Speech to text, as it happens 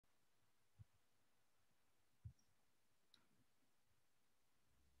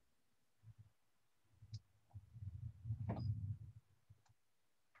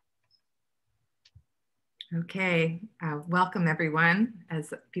Okay, welcome everyone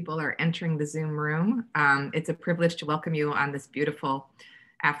as people are entering the Zoom room. It's a privilege to welcome you on this beautiful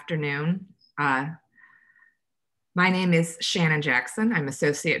afternoon. My name is Shannon Jackson. I'm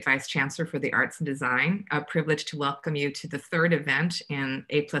Associate Vice Chancellor for the Arts and Design. A privilege to welcome you to the third event in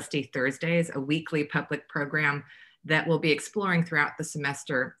A+D Thursdays, a weekly public program that will be exploring throughout the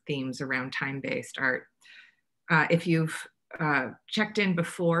semester themes around time-based art. If you've checked in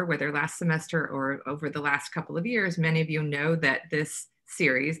before, whether last semester or over the last couple of years, many of you know that this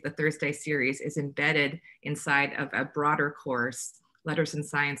series, the Thursday series, is embedded inside of a broader course, Letters and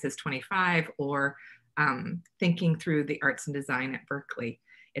Sciences 25, or Thinking Through the Arts and Design at Berkeley.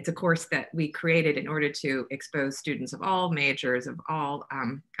 It's a course that we created in order to expose students of all majors, of all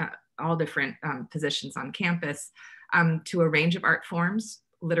different positions on campus, to a range of art forms: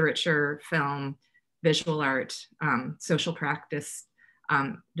 literature, film, visual art, social practice,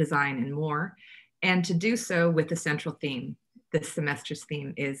 design, and more. And to do so with the central theme. This semester's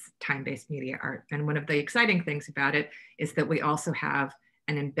theme is time-based media art. And one of the exciting things about it is that we also have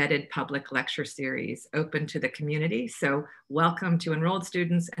an embedded public lecture series open to the community. So welcome to enrolled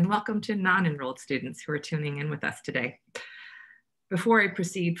students and welcome to non-enrolled students who are tuning in with us today. Before I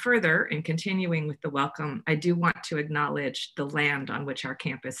proceed further in continuing with the welcome, I do want to acknowledge the land on which our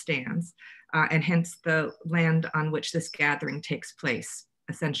campus stands, and hence the land on which this gathering takes place,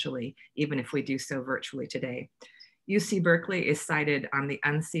 essentially, even if we do so virtually today. UC Berkeley is sited on the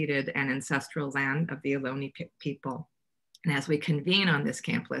unceded and ancestral land of the Ohlone people. And as we convene on this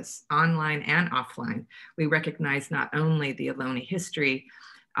campus, online and offline, we recognize not only the Ohlone history,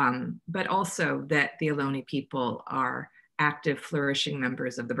 but also that the Ohlone people are active, flourishing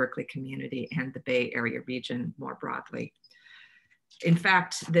members of the Berkeley community and the Bay Area region more broadly. In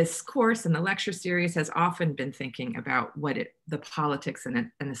fact, this course and the lecture series has often been thinking about the politics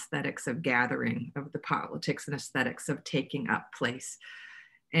and aesthetics of gathering, of the politics and aesthetics of taking up place.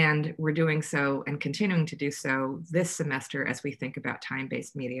 And we're doing so and continuing to do so this semester as we think about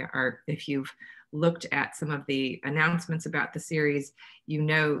time-based media art. If you've looked at some of the announcements about the series, you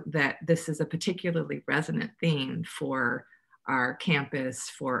know that this is a particularly resonant theme for our campus,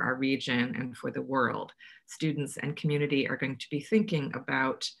 for our region, and for the world. Students and community are going to be thinking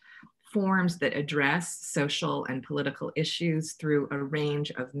about forms that address social and political issues through a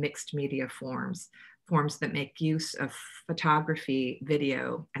range of mixed media forms that make use of photography,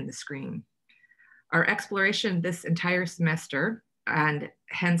 video, and the screen. Our exploration this entire semester, and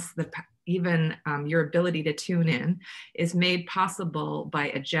hence even your ability to tune in, is made possible by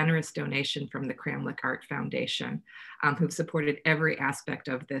a generous donation from the Balck Art Foundation, who've supported every aspect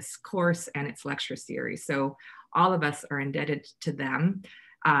of this course and its lecture series. So all of us are indebted to them,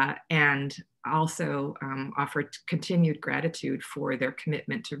 and also offer continued gratitude for their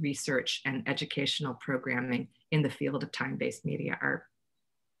commitment to research and educational programming in the field of time-based media art.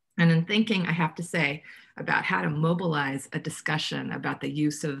 And in thinking, I have to say, about how to mobilize a discussion about the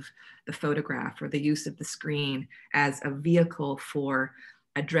use of the photograph or the use of the screen as a vehicle for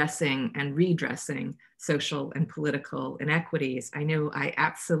addressing and redressing social and political inequities, I knew I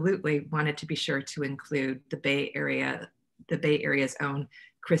absolutely wanted to be sure to include the Bay Area's own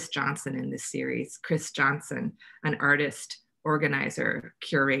Chris Johnson in this series. Chris Johnson, an artist, organizer,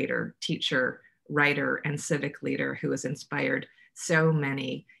 curator, teacher, writer, and civic leader who has inspired so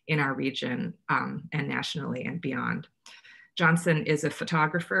many in our region and nationally and beyond. Johnson is a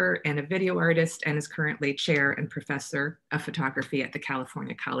photographer and a video artist and is currently chair and professor of photography at the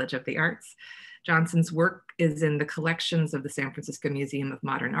California College of the Arts. Johnson's work is in the collections of the San Francisco Museum of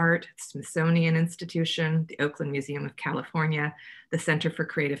Modern Art, Smithsonian Institution, the Oakland Museum of California, the Center for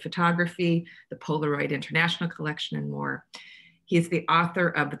Creative Photography, the Polaroid International Collection, and more. He's the author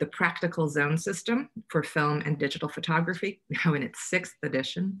of The Practical Zone System for Film and Digital Photography, now in its 6th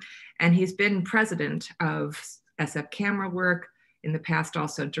edition. And he's been president of SF Camerawork, in the past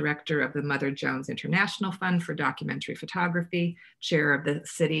also director of the Mother Jones International Fund for Documentary Photography, chair of the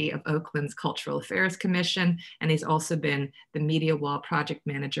City of Oakland's Cultural Affairs Commission, and he's also been the Media Wall project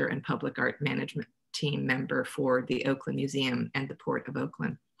manager and public art management team member for the Oakland Museum and the Port of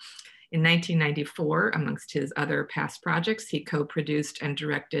Oakland. In 1994, amongst his other past projects, he co-produced and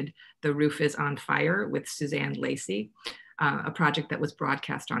directed The Roof is on Fire with Suzanne Lacey, a project that was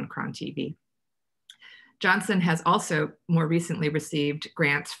broadcast on Cron TV. Johnson has also more recently received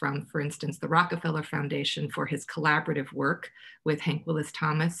grants from, for instance, the Rockefeller Foundation for his collaborative work with Hank Willis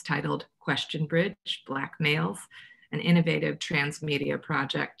Thomas titled Question Bridge, Black Males, an innovative transmedia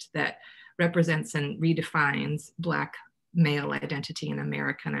project that represents and redefines Black male identity in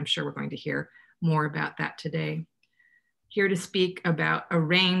America. And I'm sure we're going to hear more about that today. here to speak about a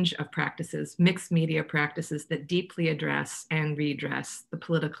range of practices, mixed media practices that deeply address and redress the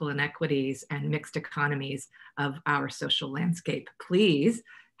political inequities and mixed economies of our social landscape. Please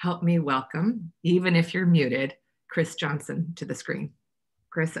help me welcome, even if you're muted, Chris Johnson to the screen.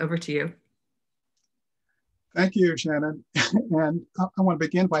 Chris, over to you. Thank you, Shannon. And I want to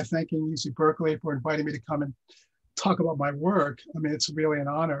begin by thanking UC Berkeley for inviting me to come and talk about my work. I mean, it's really an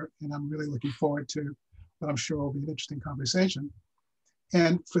honor, and I'm really looking forward to what I'm sure will be an interesting conversation.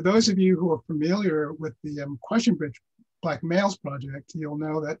 And for those of you who are familiar with the Question Bridge Black Males Project, you'll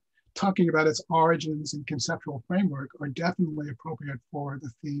know that talking about its origins and conceptual framework are definitely appropriate for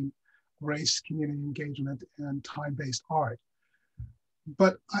the theme race, community engagement, and time-based art.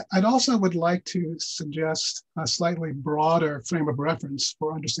 But I'd also would like to suggest a slightly broader frame of reference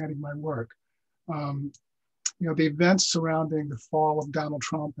for understanding my work. You know, the events surrounding the fall of Donald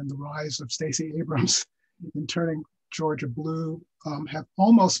Trump and the rise of Stacey Abrams in turning Georgia blue have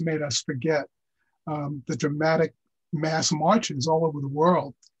almost made us forget the dramatic mass marches all over the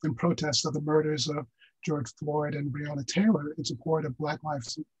world in protest of the murders of George Floyd and Breonna Taylor in support of Black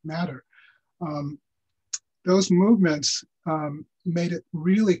Lives Matter. Those movements made it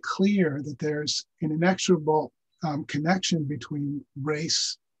really clear that there's an inexorable connection between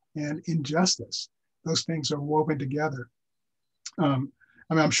race and injustice. Those things are woven together. I mean,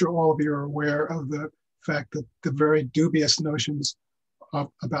 I'm sure all of you are aware of the fact that the very dubious notions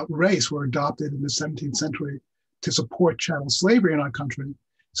about race were adopted in the 17th century to support chattel slavery in our country.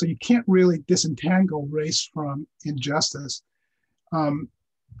 So you can't really disentangle race from injustice.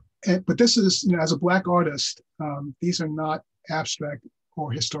 But this is, you know, as a Black artist, these are not abstract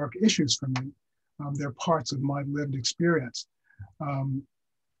or historic issues for me. They're parts of my lived experience.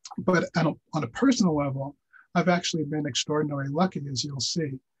 But on a personal level, I've actually been extraordinarily lucky, as you'll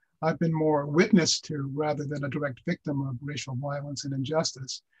see. I've been more witness to rather than a direct victim of racial violence and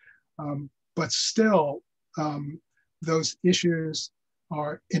injustice. But still, those issues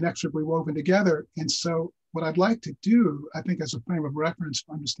are inexorably woven together. And so what I'd like to do, I think as a frame of reference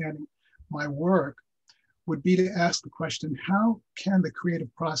for understanding my work, would be to ask the question, how can the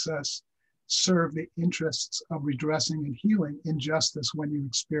creative process serve the interests of redressing and healing injustice when you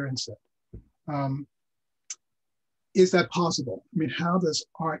experience it? Is that possible? I mean, how does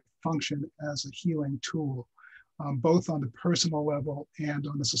art function as a healing tool, both on the personal level and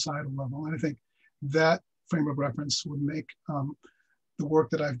on the societal level? And I think that frame of reference would make the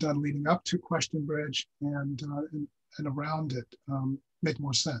work that I've done leading up to Question Bridge and around it make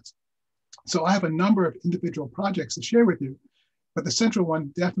more sense. So I have a number of individual projects to share with you, but the central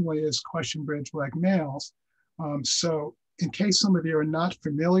one definitely is Question Bridge Black Males. So in case some of you are not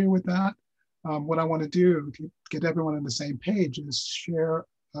familiar with that, what I want to do to get everyone on the same page is share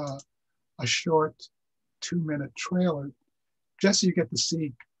a short 2-minute trailer, just so you get to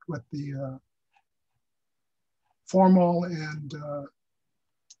see what the formal and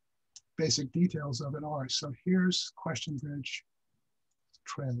basic details of it are. So here's Question Bridge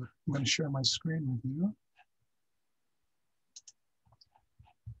trailer. I'm going to share my screen with you.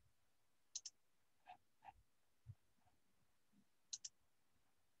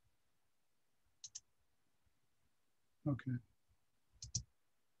 Okay.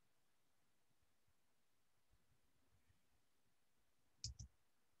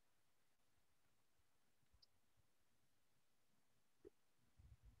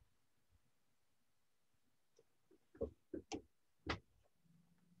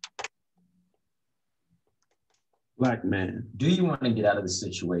 Black man, do you want to get out of the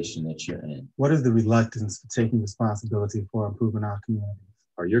situation that you're in? What is the reluctance to taking responsibility for improving our communities?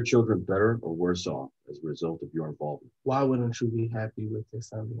 Are your children better or worse off as a result of your involvement? Why wouldn't you be happy with this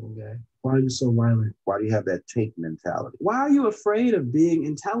son being gay? Why are you so violent? Why do you have that take mentality? Why are you afraid of being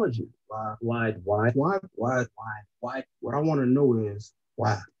intelligent? Why? What I want to know is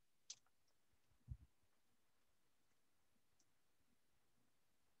why.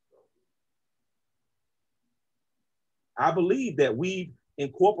 I believe that we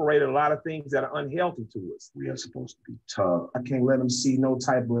incorporated a lot of things that are unhealthy to us. We are supposed to be tough. I can't let them see no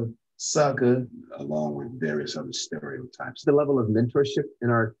type of sucker. Along with various other stereotypes. The level of mentorship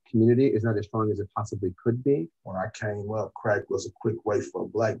in our community is not as strong as it possibly could be. When I came up, crack was a quick way for a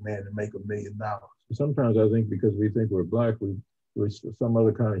Black man to make $1 million. Sometimes I think because we think we're Black, we're some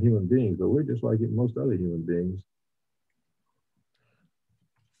other kind of human beings, but we're just like most other human beings.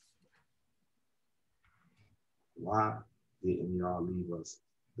 Why didn't y'all leave us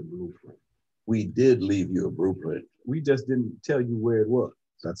the blueprint? We did leave you a blueprint. We just didn't tell you where it was.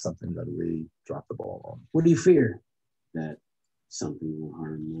 That's something that we dropped the ball on. What do you fear? That something will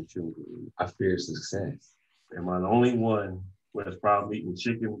harm my children. I fear success. Am I the only one who has problem eating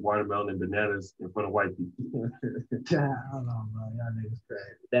chicken, watermelon, and bananas in front of white people? I don't know, bro. Y'all niggas crazy.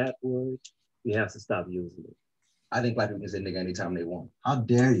 That word, we have to stop using it. I think black people can say nigga anytime they want. How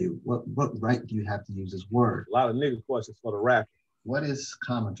dare you? What right do you have to use this word? A lot of nigga questions for the rapper. What is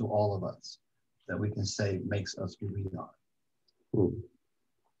common to all of us that we can say makes us who we are?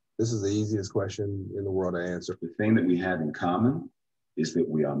 This is the easiest question in the world to answer. The thing that we have in common is that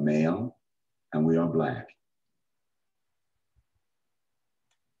we are male and we are black.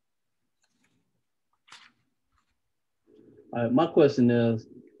 All right, my question is,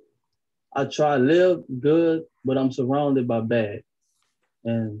 I try to live good, but I'm surrounded by bad.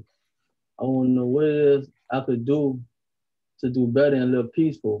 And I want to know what it is I could do to do better and live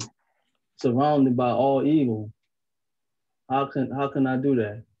peaceful, surrounded by all evil. How can I do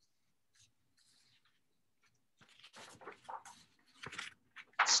that?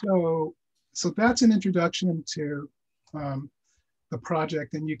 So that's an introduction to the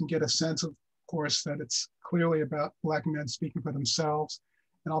project, and you can get a sense, of course, that it's clearly about Black men speaking for themselves.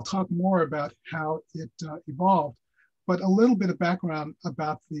 And I'll talk more about how it evolved, but a little bit of background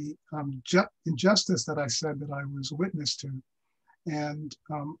about the injustice that I said that I was witness to. And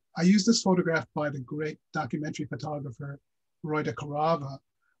I used this photograph by the great documentary photographer, Roy DeCarava,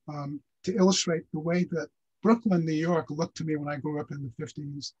 to illustrate the way that Brooklyn, New York looked to me when I grew up in the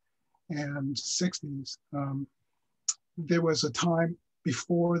 50s and 60s. There was a time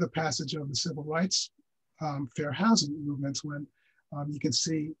before the passage of the civil rights fair housing movements when you can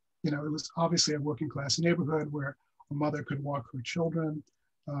see, it was obviously a working class neighborhood where a mother could walk her children.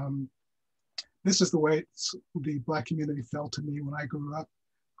 This is the way the Black community felt to me when I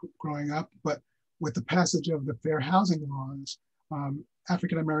growing up. But with the passage of the fair housing laws,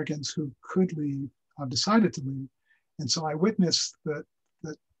 African Americans who could leave decided to leave. And so I witnessed the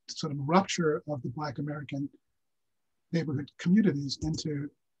sort of rupture of the Black American neighborhood communities into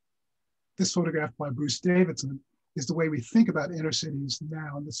this photograph by Bruce Davidson is the way we think about inner cities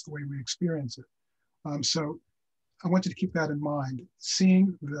now, and that's the way we experience it. So I wanted to keep that in mind,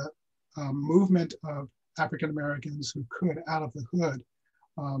 seeing the movement of African Americans who could out of the hood,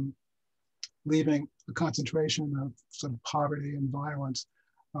 leaving a concentration of sort of poverty and violence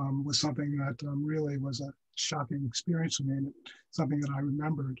was something that really was a shocking experience for me, and something that I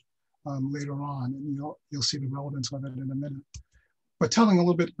remembered later on, and you'll see the relevance of it in a minute. But telling a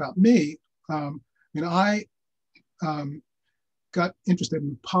little bit about me, I got interested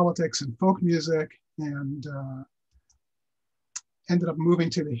in politics and folk music, and ended up moving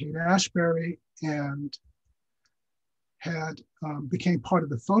to the Haight-Ashbury and became part of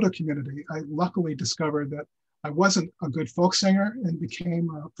the photo community. I luckily discovered that I wasn't a good folk singer and became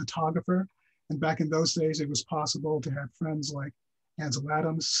a photographer. And back in those days, it was possible to have friends like Ansel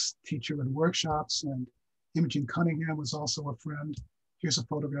Adams teach you in workshops, and Imogen Cunningham was also a friend. Here's a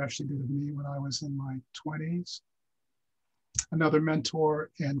photograph she did of me when I was in my 20s. Another mentor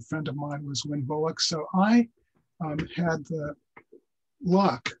and friend of mine was Win Bullock. So I had the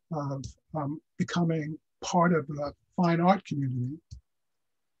luck of becoming part of the fine art community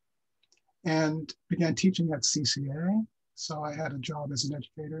and began teaching at CCA. So I had a job as an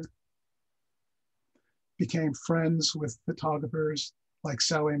educator. Became friends with photographers like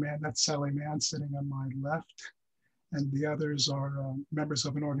Sally Mann. That's Sally Mann sitting on my left. And the others are members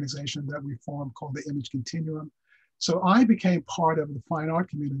of an organization that we formed called the Image Continuum. So I became part of the fine art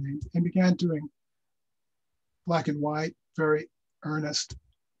community and began doing black and white, very earnest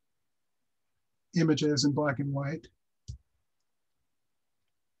images in black and white.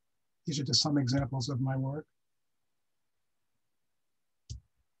 These are just some examples of my work.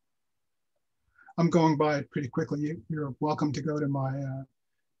 I'm going by it pretty quickly. You're welcome to go to my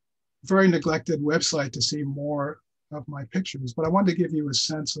very neglected website to see more of my pictures, but I wanted to give you a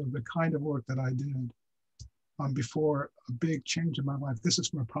sense of the kind of work that I did before a big change in my life. This is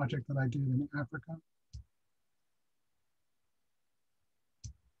from a project that I did in Africa.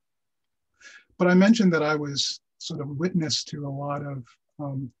 But I mentioned that I was sort of witness to a lot of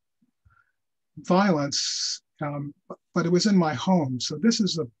violence, but it was in my home. So this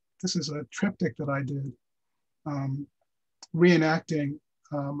is a triptych that I did, reenacting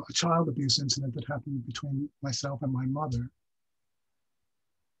a child abuse incident that happened between myself and my mother.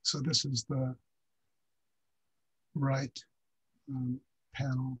 So this is the right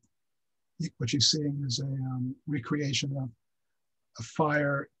panel. What you're seeing is a recreation of a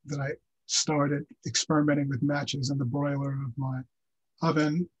fire that I started experimenting with matches in the broiler of my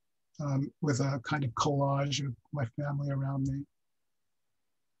oven with a kind of collage of my family around me.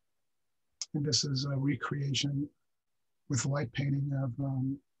 And this is a recreation with light painting of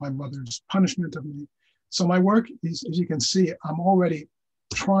my mother's punishment of me. So my work is, as you can see, I'm already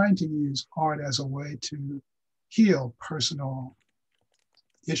trying to use art as a way to heal personal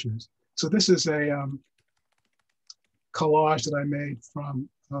issues. So this is a collage that I made from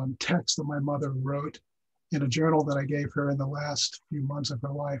text that my mother wrote in a journal that I gave her in the last few months of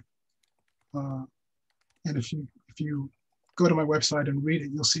her life. And if you go to my website and read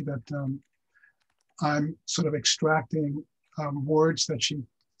it, you'll see that I'm sort of extracting words that she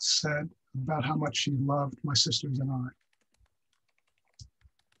said about how much she loved my sisters and I.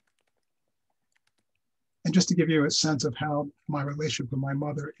 And just to give you a sense of how my relationship with my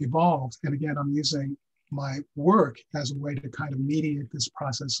mother evolved, and again, I'm using my work as a way to kind of mediate this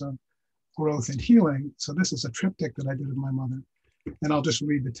process of growth and healing. So this is a triptych that I did with my mother. And I'll just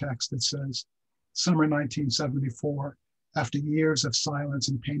read the text. It says, summer 1974, after years of silence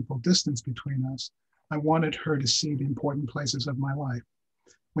and painful distance between us, I wanted her to see the important places of my life.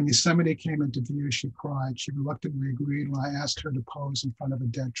 When Yosemite came into view, she cried. She reluctantly agreed when I asked her to pose in front of a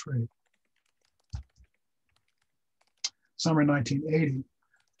dead tree. Summer 1980,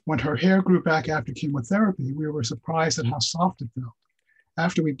 when her hair grew back after chemotherapy, we were surprised at how soft it felt.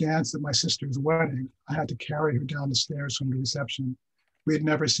 After we danced at my sister's wedding, I had to carry her down the stairs from the reception. We had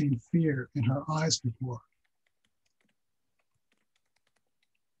never seen fear in her eyes before.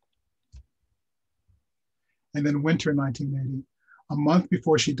 And then winter 1980, a month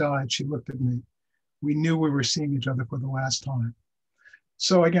before she died, she looked at me. We knew we were seeing each other for the last time.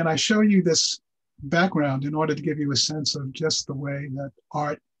 So again, I show you this background in order to give you a sense of just the way that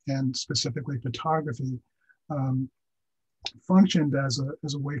art and specifically photography functioned as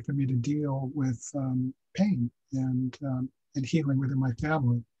a way for me to deal with pain and healing within my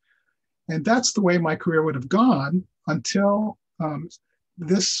family. And that's the way my career would have gone until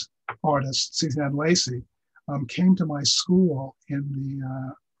this artist, Suzanne Lacey, came to my school in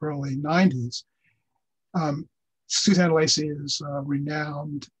the early 90s. Suzanne Lacey is a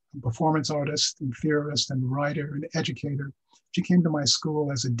renowned performance artist and theorist and writer and educator. She came to my school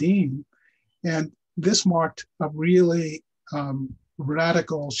as a dean, and this marked a really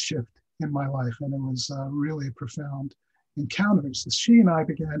radical shift in my life, and it was really a profound encounter. So she and I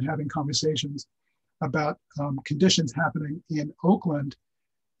began having conversations about conditions happening in Oakland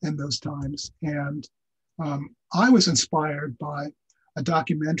in those times, and I was inspired by a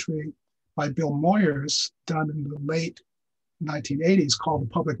documentary by Bill Moyers done in the late 1980s called The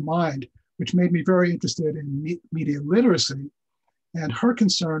Public Mind, which made me very interested in media literacy and her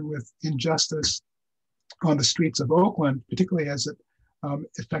concern with injustice on the streets of Oakland, particularly as it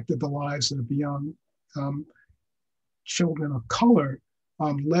affected the lives of young children of color,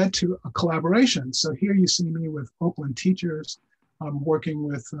 led to a collaboration. So here you see me with Oakland teachers working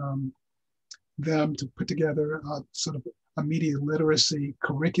with them to put together sort of a media literacy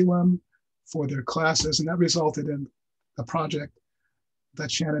curriculum for their classes. And that resulted in a project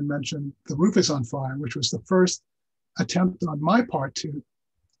that Shannon mentioned, The Roof is on Fire, which was the first attempt on my part to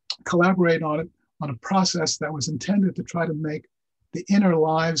collaborate on a process that was intended to try to make the inner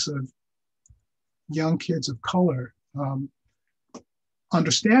lives of young kids of color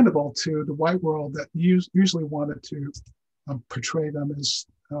understandable to the white world that usually wanted to portray them as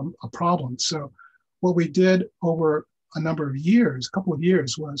a problem. So what we did over a number of years, a couple of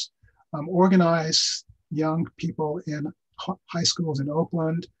years, was organize young people in high schools in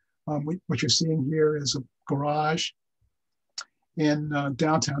Oakland. What you're seeing here is a garage in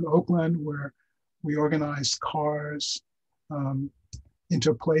downtown Oakland where we organized cars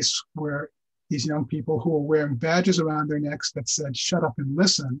into a place where these young people who were wearing badges around their necks that said, "Shut up and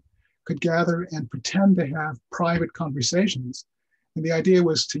listen," could gather and pretend to have private conversations. And the idea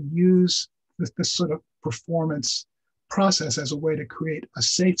was to use this sort of performance process as a way to create a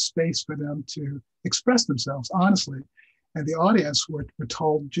safe space for them to express themselves honestly. And the audience were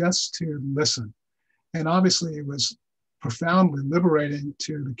told just to listen. And obviously it was profoundly liberating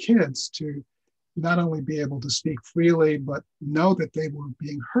to the kids to not only be able to speak freely, but know that they were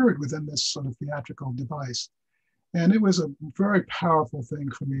being heard within this sort of theatrical device. And it was a very powerful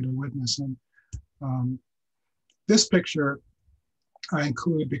thing for me to witness. And this picture I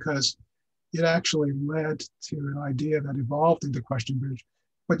include because it actually led to an idea that evolved into Question Bridge.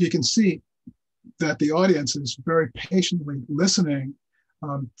 But you can see that the audience is very patiently listening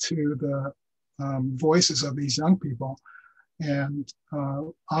to the voices of these young people and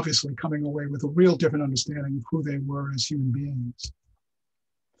obviously coming away with a real different understanding of who they were as human beings.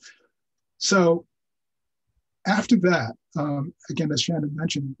 So after that, again, as Shannon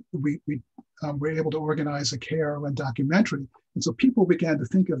mentioned, we were able to organize a KRLN documentary. And so people began to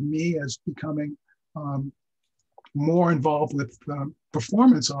think of me as becoming more involved with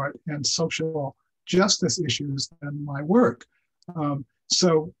performance art and social justice issues than my work.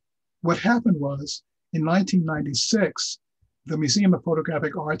 So what happened was, in 1996, the Museum of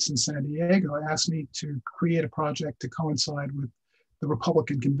Photographic Arts in San Diego asked me to create a project to coincide with the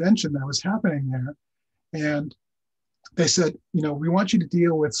Republican convention that was happening there. And they said, you know, we want you to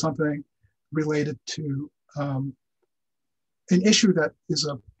deal with something related to an issue that is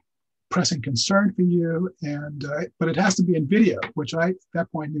a pressing concern for you, and but it has to be in video, which I at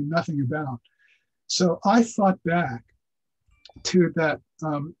that point knew nothing about. So I thought back to that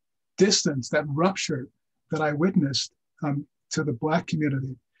distance, that rupture that I witnessed to the Black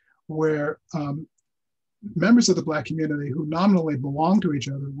community, where members of the Black community who nominally belonged to each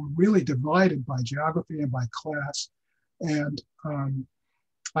other were really divided by geography and by class. And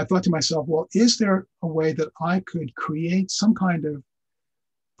I thought to myself, well, is there a way that I could create some kind of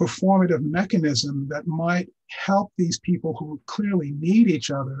performative mechanism that might help these people who clearly need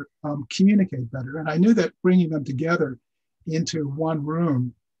each other communicate better? And I knew that bringing them together into one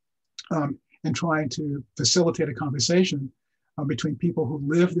room and trying to facilitate a conversation between people who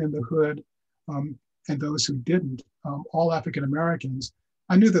lived in the hood and those who didn't, all African Americans,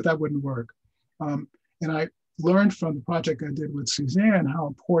 I knew that that wouldn't work. And I learned from the project I did with Suzanne how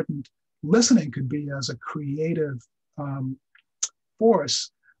important listening could be as a creative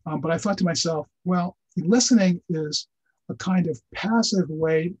force. But I thought to myself, well, listening is a kind of passive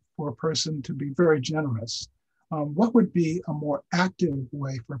way for a person to be very generous. What would be a more active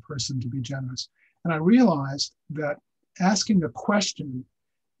way for a person to be generous? And I realized that asking a question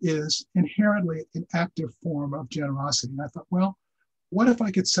is inherently an active form of generosity. And I thought, well, what if I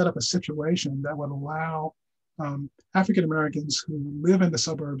could set up a situation that would allow African Americans who live in the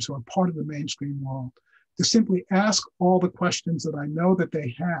suburbs, who are part of the mainstream world, to simply ask all the questions that I know that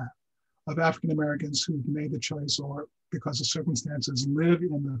they have of African Americans who've made the choice or because of circumstances live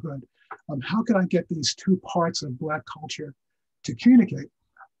in the hood. How can I get these two parts of Black culture to communicate?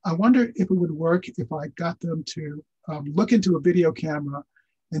 I wonder if it would work if I got them to look into a video camera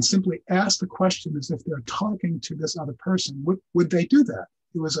and simply ask the question as if they're talking to this other person. Would they do that?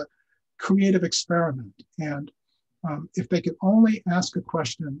 It was a creative experiment. And if they could only ask a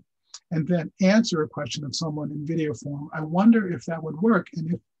question and then answer a question of someone in video form, I wonder if that would work.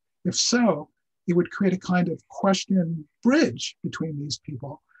 And if so, it would create a kind of question bridge between these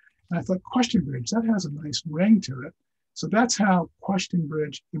people. And I thought, question bridge, that has a nice ring to it. So that's how question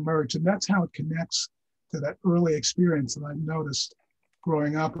bridge emerged. And that's how it connects to that early experience that I noticed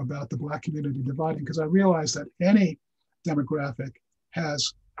growing up about the Black community dividing, because I realized that any demographic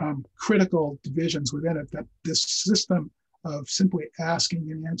has critical divisions within it, that this system of simply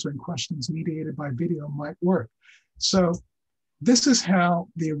asking and answering questions mediated by video might work. So this is how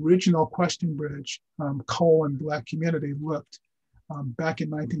the original question bridge Black community looked back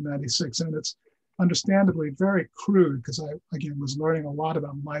in 1996. And it's understandably very crude because I, again, was learning a lot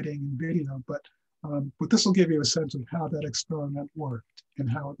about lighting and video, but this will give you a sense of how that experiment worked and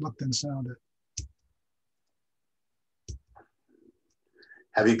how it looked and sounded.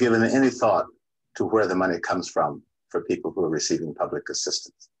 Have you given any thought to where the money comes from for people who are receiving public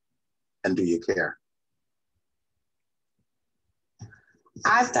assistance? And do you care?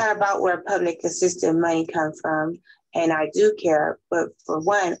 I've thought about where public assistance money comes from, and I do care. But for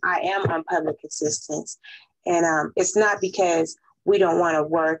one, I am on public assistance. And it's not because we don't want to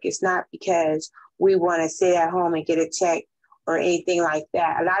work. It's not because we want to sit at home and get a check or anything like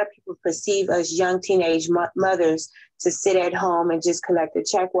that. A lot of people perceive us young teenage mothers to sit at home and just collect a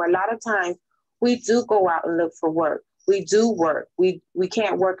check, where a lot of times we do go out and look for work. We do work. We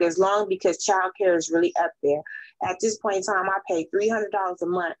can't work as long because childcare is really up there. At this point in time, I pay $300 a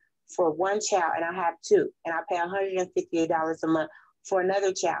month for one child, and I have two, and I pay $158 a month for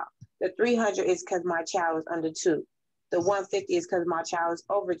another child. The $300 is because my child is under 2. The $150 is because my child is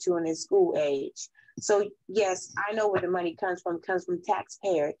over 2 and is school age. So yes, I know where the money comes from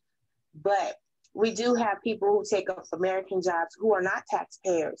taxpayers, but we do have people who take up American jobs who are not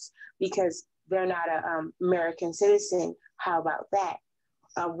taxpayers because they're not an American citizen. How about that?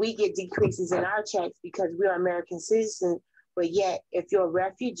 We get decreases in our checks because we are American citizens, but yet if you're a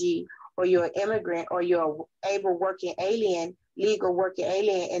refugee or you're an immigrant or you're able working alien, legal working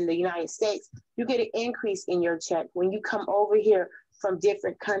alien in the United States, you get an increase in your check when you come over here from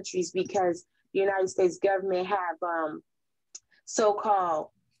different countries, because the United States government have so-called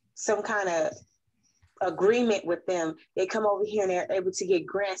some kind of agreement with them. They come over here and they're able to get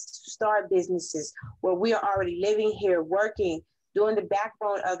grants to start businesses where we are already living here, working, doing the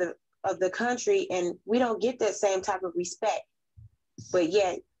backbone of the country, and we don't get that same type of respect. But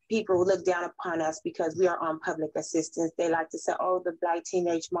yet people look down upon us because we are on public assistance. They like to say, oh, the Black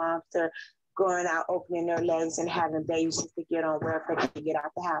teenage moms are going out, opening their legs and having babies just to get on welfare to get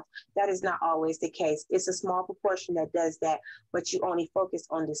out the house. That is not always the case. It's a small proportion that does that, but you only focus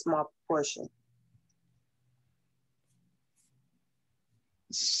on the small proportion.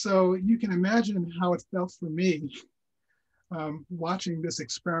 So you can imagine how it felt for me watching this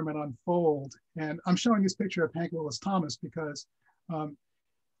experiment unfold. And I'm showing this picture of Hank Willis Thomas because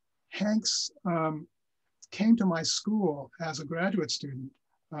Hanks came to my school as a graduate student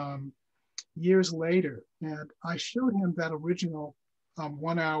years later. And I showed him that original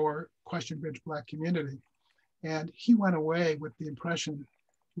 1 hour Question Bridge Black Community. And he went away with the impression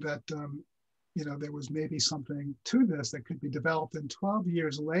that you know, there was maybe something to this that could be developed. And 12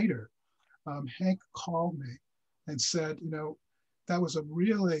 years later, Hank called me and said, you know, that was a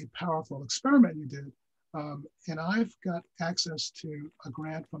really powerful experiment you did. And I've got access to a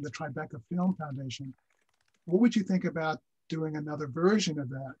grant from the Tribeca Film Foundation. What would you think about doing another version of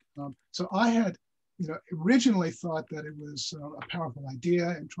that? So I had, you know, originally thought that it was a powerful idea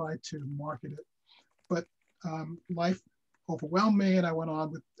and tried to market it, but life overwhelmed me and I went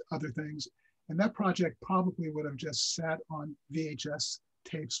on with other things. And that project probably would have just sat on VHS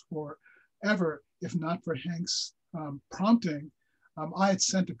tapes forever, if not for Hank's prompting. I had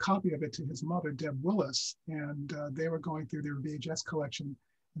sent a copy of it to his mother, Deb Willis, and they were going through their VHS collection,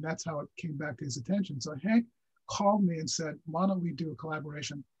 and that's how it came back to his attention. So Hank called me and said, why don't we do a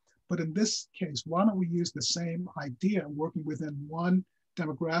collaboration? But in this case, why don't we use the same idea working within one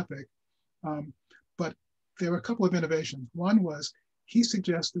demographic? But there were a couple of innovations. One was he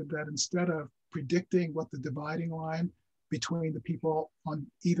suggested that instead of predicting what the dividing line between the people on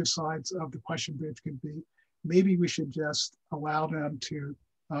either sides of the question bridge could be, maybe we should just allow them to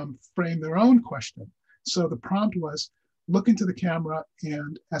frame their own question. So the prompt was, look into the camera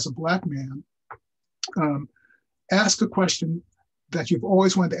and as a Black man, ask a question that you've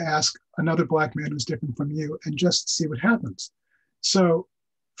always wanted to ask another Black man who's different from you and just see what happens. So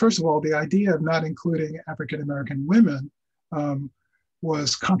first of all, the idea of not including African-American women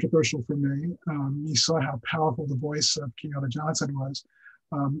was controversial for me. You saw how powerful the voice of Keona Johnson was.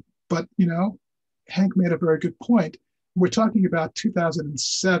 But, you know, Hank made a very good point. We're talking about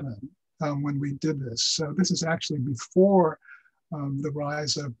 2007 when we did this. So this is actually before the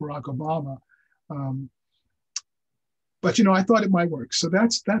rise of Barack Obama. But, you know, I thought it might work. So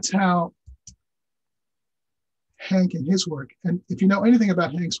that's how Hank and his work, and if you know anything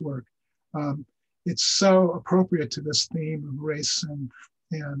about Hank's work, it's so appropriate to this theme of race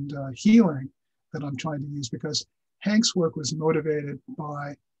and healing that I'm trying to use, because Hank's work was motivated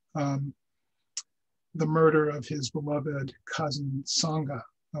by the murder of his beloved cousin, Sangha.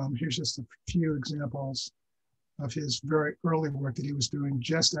 Here's just a few examples of his very early work that he was doing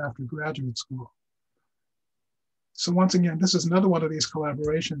just after graduate school. So once again, this is another one of these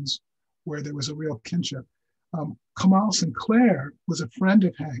collaborations where there was a real kinship. Kamal Sinclair was a friend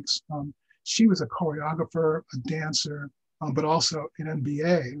of Hank's. She was a choreographer, a dancer, but also an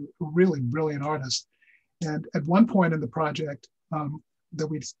MBA, a really brilliant artist. And at one point in the project that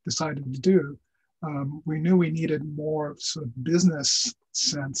we decided to do, we knew we needed more sort of business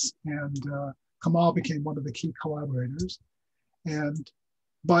sense, and Kamal became one of the key collaborators. And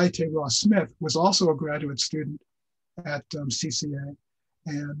Bayate Ross Smith was also a graduate student at CCA.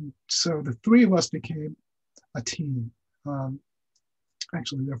 And so the three of us became a team.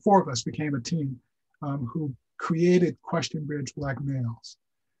 Actually, there are four of us became a team who created Question Bridge Black Males.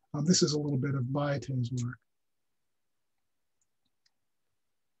 This is a little bit of Bayate's work,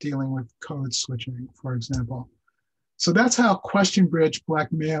 dealing with code switching, for example. So that's how Question Bridge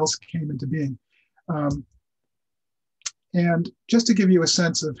Black Males came into being. And just to give you a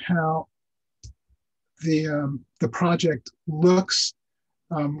sense of how the project looks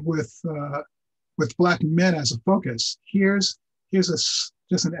with Black men as a focus, here's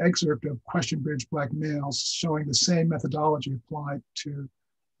just an excerpt of Question Bridge Black Males showing the same methodology applied to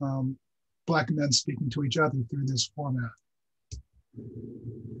Black men speaking to each other through this format.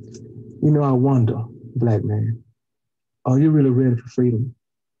 You know, I wonder, Black man, are you really ready for freedom?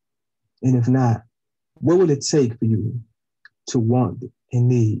 And if not, what will it take for you to want and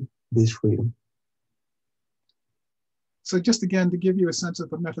need this freedom? So just again, to give you a sense of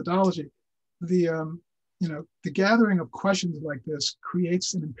the methodology, the gathering of questions like this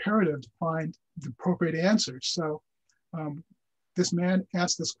creates an imperative to find the appropriate answers. So this man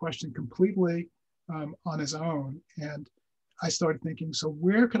asked this question completely on his own. And I started thinking, so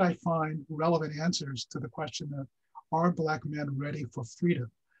where could I find relevant answers to the question of, are Black men ready for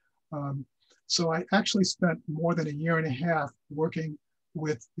freedom? So I actually spent more than a year and a half working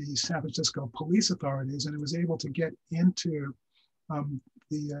with the San Francisco police authorities, and I was able to get into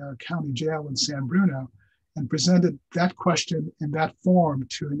the county jail in San Bruno and presented that question in that form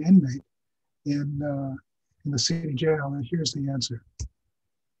to an inmate in the city jail. And here's the answer.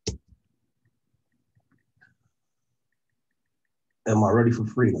 Am I ready for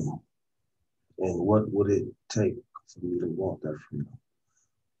freedom? And what would it take for me to want that freedom?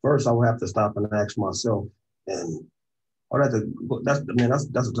 First, I would have to stop and ask myself, and that's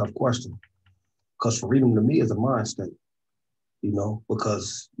a tough question. Because freedom to me is a mind state, you know,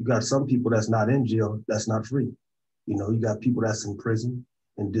 because you got some people that's not in jail, that's not free. You know, you got people that's in prison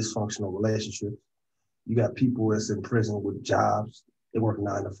in dysfunctional relationships. You got people that's in prison with jobs, they work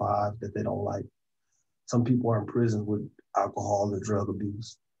 9 to 5 that they don't like. Some people are in prison with alcohol and drug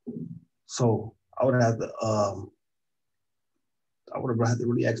abuse. So I would have to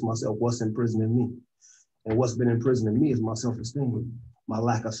really ask myself, what's in prison in me? And what's been in prison in me is my self-esteem, my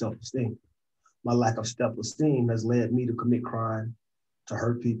lack of self-esteem. My lack of self-esteem has led me to commit crime, to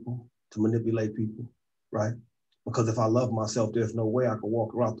hurt people, to manipulate people, right? Because if I love myself, there's no way I could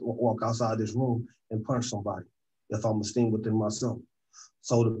walk outside this room and punch somebody if I'm esteemed within myself.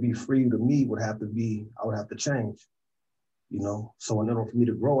 So to be free to me would have to be, I would have to change, you know? So in order for me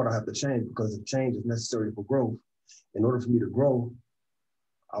to grow, I would have to change because if change is necessary for growth. In order for me to grow,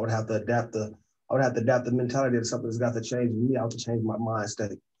 I would have to adapt the mentality of something that's got to change in me. I have to change my mind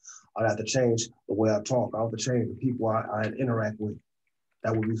state. I'd have to change the way I talk. I have to change the people I interact with.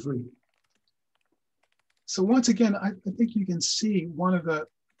 That would be free. So once again, I think you can see one of the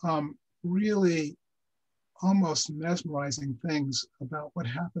really almost mesmerizing things about what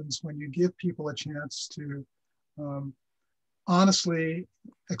happens when you give people a chance to honestly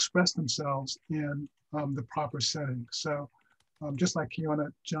express themselves in the proper setting. So just like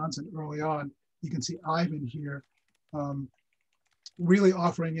Kiona Johnson early on, you can see Ivan here really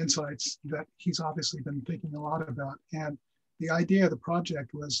offering insights that he's obviously been thinking a lot about. And the idea of the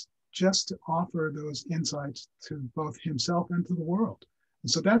project was just to offer those insights to both himself and to the world. And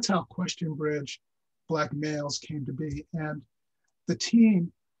so that's how Question Bridge Black Males came to be. And the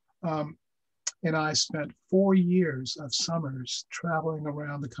team and I spent 4 years of summers traveling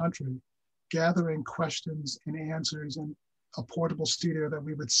around the country, gathering questions and answers in a portable studio that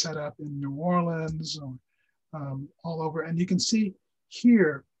we would set up in New Orleans or all over. And you can see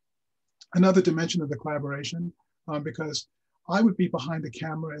here another dimension of the collaboration because I would be behind the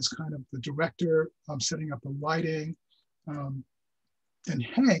camera as kind of the director, setting up the lighting, and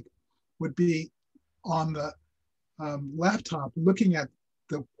Hank would be on the laptop looking at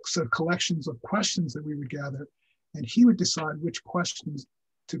the sort of collections of questions that we would gather, and he would decide which questions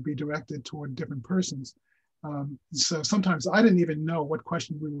to be directed toward different persons. So sometimes I didn't even know what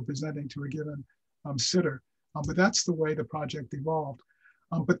question we were presenting to a given sitter, but that's the way the project evolved.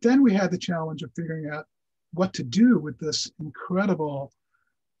 But then we had the challenge of figuring out what to do with this incredible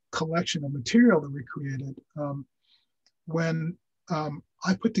collection of material that we created. When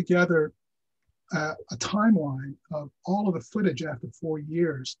I put together a timeline of all of the footage after 4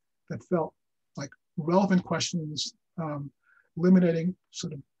 years that felt like relevant questions, eliminating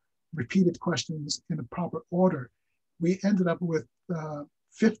sort of repeated questions in the proper order, we ended up with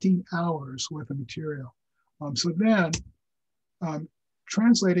 15 hours worth of material. So then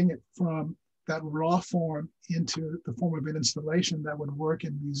translating it from that raw form into the form of an installation that would work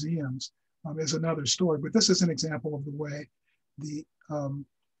in museums is another story. But this is an example of the way the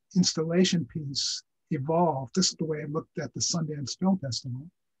installation piece evolved. This is the way I looked at the Sundance Film Festival.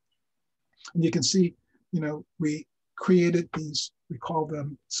 And you can see, you know, we created these, we call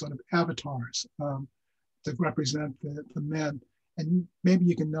them sort of avatars to represent the men. And maybe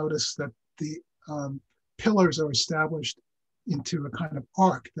you can notice that the pillars are established into a kind of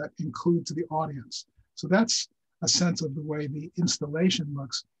arc that includes the audience. So that's a sense of the way the installation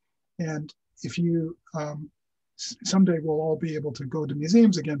looks. And if you, someday we'll all be able to go to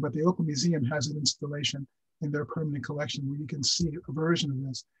museums again, but the Oakland Museum has an installation in their permanent collection where you can see a version of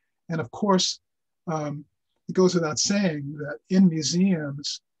this. And of course, it goes without saying that in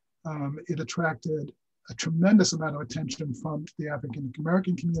museums, it attracted a tremendous amount of attention from the African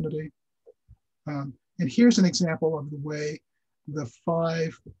American community. And here's an example of the way the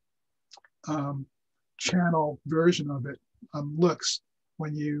 5-channel version of it looks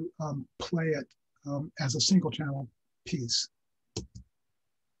when you play it as a single channel piece.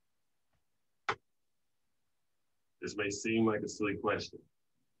 This may seem like a silly question,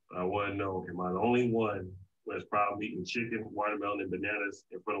 but I want to know, am I the only one who has problem eating chicken, watermelon, and bananas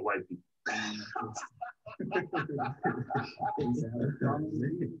in front of white people? I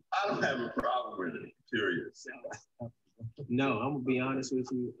don't have a problem with it, period. No, I'm gonna be honest with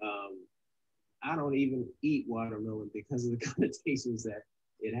you. I don't even eat watermelon because of the connotations that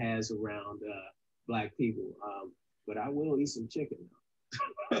it has around Black people. But I will eat some chicken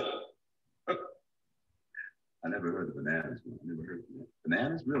though. I never heard of bananas. I never heard of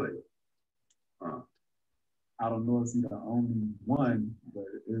bananas. Really? I don't know if you're the only one, but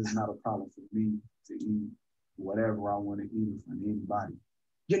it is not a problem for me to eat whatever I want to eat from anybody.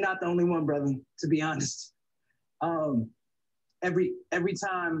 You're not the only one, brother, to be honest. Every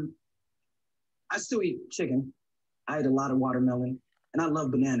time I still eat chicken, I eat a lot of watermelon, and I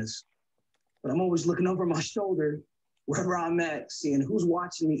love bananas. But I'm always looking over my shoulder, wherever I'm at, seeing who's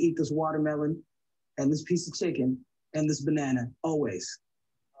watching me eat this watermelon and this piece of chicken and this banana, always.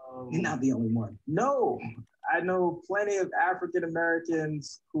 You're not the only one. No, I know plenty of African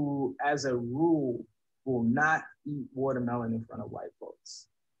Americans who, as a rule, will not eat watermelon in front of white folks.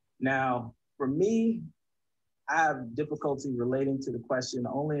 Now, for me, I have difficulty relating to the question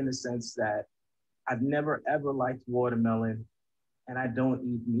only in the sense that I've never ever liked watermelon and I don't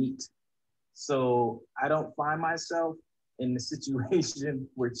eat meat. So I don't find myself in the situation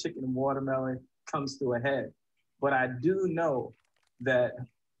where chicken and watermelon comes to a head. But I do know that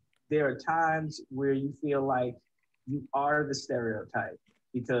there are times where you feel like you are the stereotype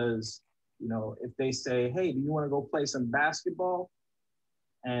because, you know, if they say, hey, do you want to go play some basketball?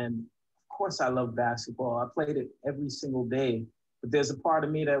 And of course I love basketball. I played it every single day, but there's a part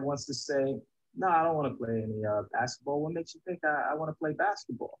of me that wants to say, no, I don't want to play any basketball. What makes you think I want to play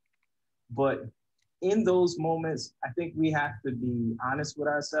basketball? But in those moments, I think we have to be honest with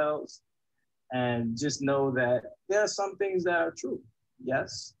ourselves and just know that there are some things that are true.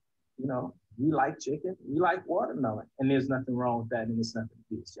 Yes, you know, we like chicken, we like watermelon, and there's nothing wrong with that, and there's nothing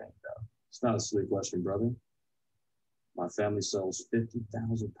to be ashamed of. It's not a silly question, brother. My family sells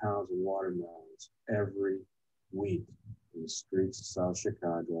 50,000 pounds of watermelons every week in the streets of South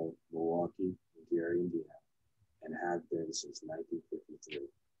Chicago, Milwaukee, and Gary, Indiana, and have been since 1953.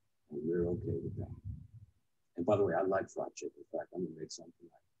 And we're okay with that. And by the way, I like fried chicken. In fact, I'm gonna make something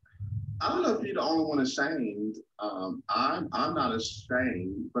like I don't know if you're the only one ashamed. I'm not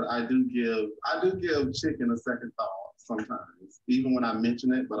ashamed, but I do give chicken a second thought sometimes, even when I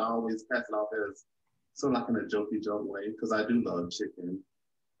mention it. But I always pass it off as sort of like in a jokey joke way because I do love chicken.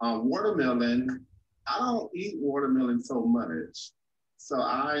 Watermelon, I don't eat watermelon so much, so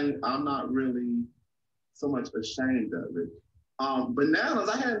I'm not really so much ashamed of it. Bananas,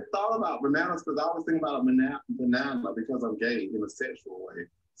 I hadn't thought about bananas because I always think about a banana because I'm gay in a sexual way.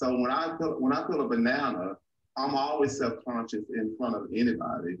 So when I peel a banana, I'm always self-conscious in front of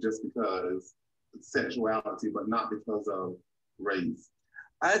anybody just because sexuality, but not because of race.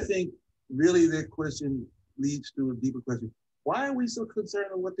 I think really that question leads to a deeper question. Why are we so concerned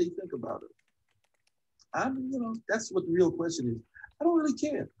with what they think about it? You know, that's what the real question is. I don't really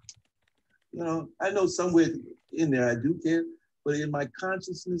care. You know, I know somewhere in there I do care, but in my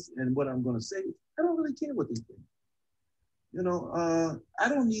consciousness and what I'm going to say, I don't really care what they think. You know, I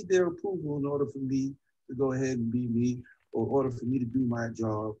don't need their approval in order for me to go ahead and be me, or in order for me to do my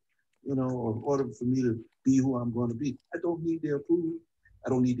job, you know, or in order for me to be who I'm going to be. I don't need their approval. I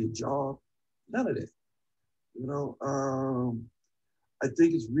don't need their job, none of that. You know, I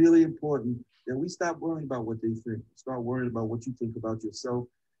think it's really important that we stop worrying about what they think. Start worrying about what you think about yourself,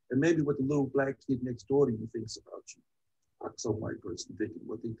 and maybe what the little black kid next door to you thinks about you. Like some white person thinking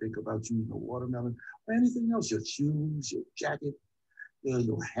what they think about you, your watermelon, or anything else, your shoes, your jacket, you know,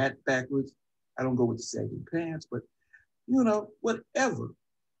 your hat backwards. I don't go with the sagging pants, but you know, whatever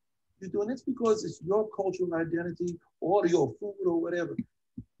you're doing, that's because it's your cultural identity or your food or whatever.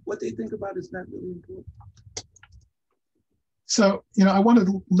 What they think about is not really important. So, you know, I wanted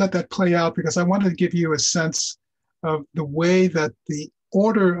to let that play out because I wanted to give you a sense of the way that the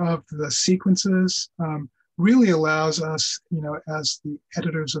order of the sequences really allows us, you know, as the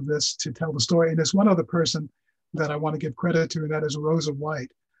editors of this to tell the story. And there's one other person that I want to give credit to, and that is Rosa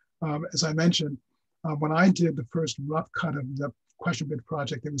White. As I mentioned, when I did the first rough cut of the Question Bid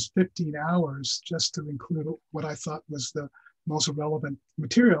project, it was 15 hours just to include what I thought was the most relevant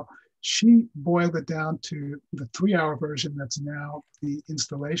material. She boiled it down to the 3-hour version that's now the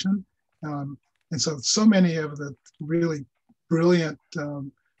installation. And so many of the really brilliant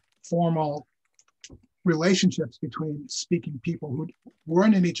formal relationships between speaking people who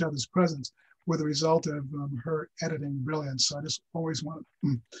weren't in each other's presence were the result of her editing brilliance. So I just always want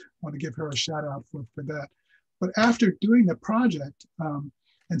to give her a shout out for that. But after doing the project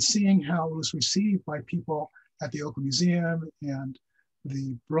and seeing how it was received by people at the Oakland Museum and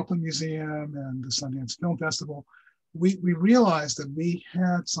the Brooklyn Museum and the Sundance Film Festival, we realized that we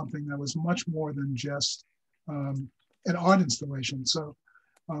had something that was much more than just an art installation. So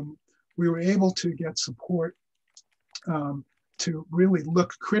we were able to get support to really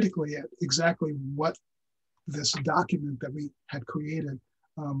look critically at exactly what this document that we had created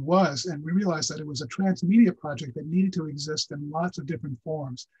was. And we realized that it was a transmedia project that needed to exist in lots of different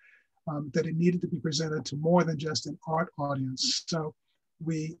forms, that it needed to be presented to more than just an art audience. So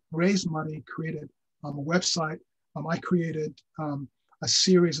we raised money, created a website. I created a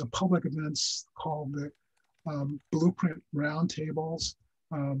series of public events called the Blueprint Roundtables.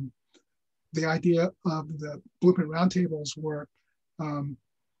 The idea of the Blueprint Roundtables were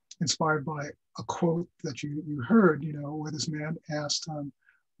inspired by a quote that you heard, where this man asked,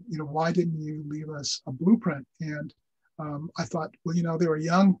 why didn't you leave us a blueprint? And I thought, well, there are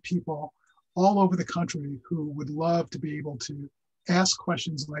young people all over the country who would love to be able to ask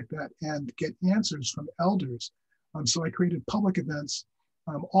questions like that and get answers from elders. So I created public events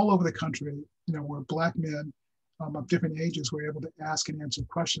all over the country, where Black men of different ages were able to ask and answer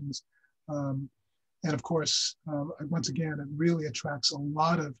questions. And of course, once again, it really attracts a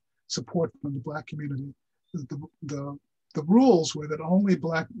lot of support from the Black community. The rules were that only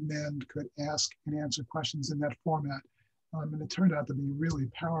Black men could ask and answer questions in that format. And it turned out to be really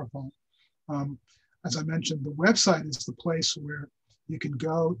powerful. As I mentioned, the website is the place where you can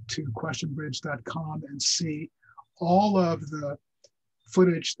go to questionbridge.com and see all of the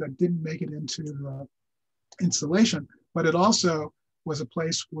footage that didn't make it into the installation, but it also was a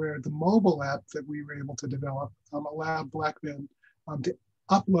place where the mobile app that we were able to develop allowed Black men to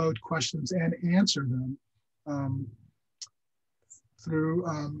upload questions and answer them through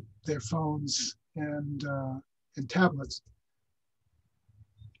their phones and tablets.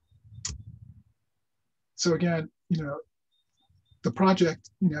 So again, the project,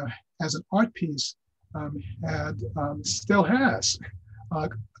 as an art piece, still has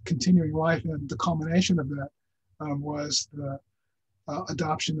continuing life, and the culmination of that was the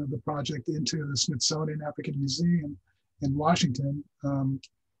adoption of the project into the Smithsonian African Museum in Washington,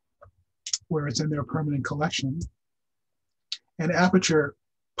 where it's in their permanent collection. And Aperture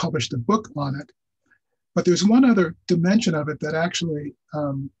published a book on it. But there's one other dimension of it that actually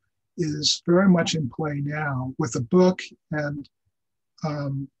is very much in play now with the book and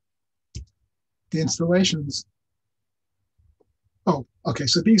the installations. Oh, okay,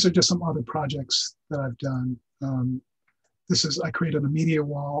 so these are just some other projects that I've done. I created a media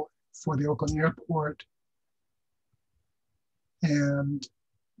wall for the Oakland airport. And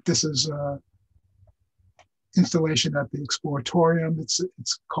this is an installation at the Exploratorium. It's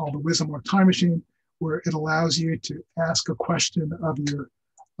called the Wisdom Work Time Machine, where it allows you to ask a question of your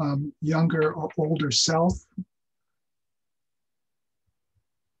younger or older self.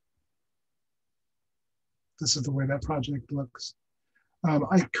 This is the way that project looks.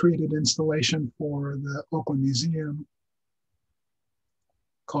 I created an installation for the Oakland Museum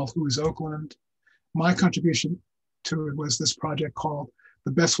called Who is Oakland? My contribution to it was this project called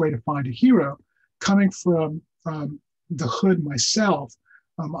The Best Way to Find a Hero. Coming from the hood myself,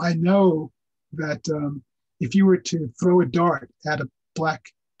 I know that if you were to throw a dart at a Black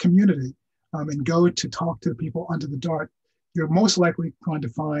community and go to talk to people under the dart, you're most likely going to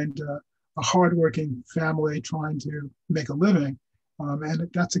find a hardworking family trying to make a living. And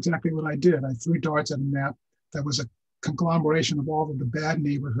that's exactly what I did. I threw darts at a map that was a conglomeration of all of the bad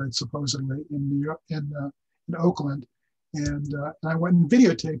neighborhoods, supposedly, in New York, in Oakland. And I went and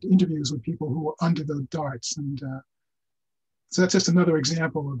videotaped interviews with people who were under the darts. And so that's just another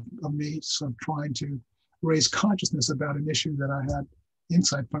example of me sort of trying to raise consciousness about an issue that I had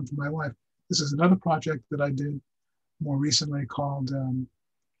insight from my life. This is another project that I did more recently called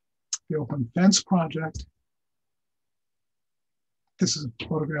the Oakland Fence Project. This is a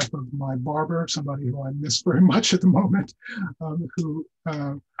photograph of my barber, somebody who I miss very much at the moment, who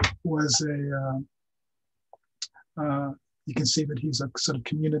was you can see that he's a sort of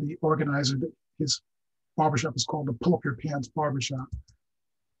community organizer. His barbershop is called the Pull Up Your Pants Barbershop.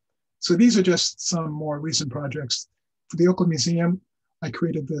 So these are just some more recent projects. For the Oakland Museum, I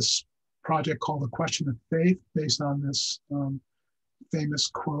created this project called The Question of Faith, based on this famous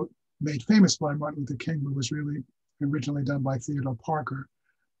quote made famous by Martin Luther King, but was really originally done by Theodore Parker,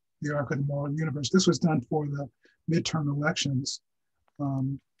 The Arc of the Moral Universe. This was done for the midterm elections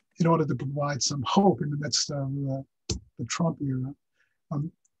in order to provide some hope in the midst of the Trump era.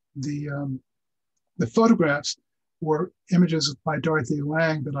 The photographs were images by Dorothy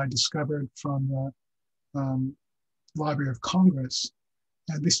Lang that I discovered from the Library of Congress.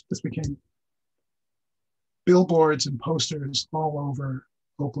 And this became billboards and posters all over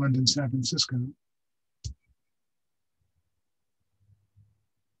Oakland and San Francisco.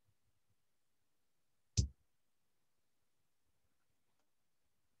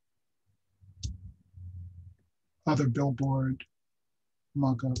 Other billboard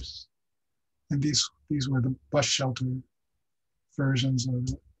mock-ups. And these were the bus shelter versions of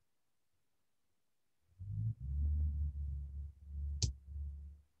it.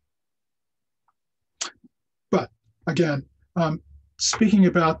 But again, speaking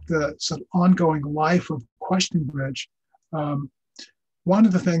about the sort of ongoing life of Question Bridge, one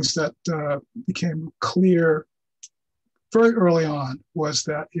of the things that became clear very early on was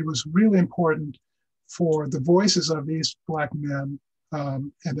that it was really important for the voices of these Black men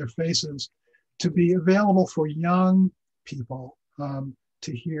and their faces to be available for young people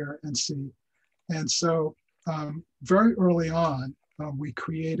to hear and see. And so very early on, we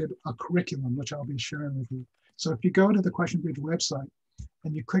created a curriculum, which I'll be sharing with you. So if you go to the Question Bridge website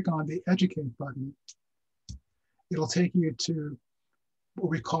and you click on the Educate button, it'll take you to what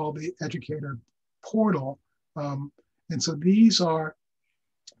we call the Educator portal. And so these are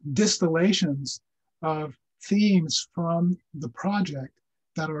distillations of themes from the project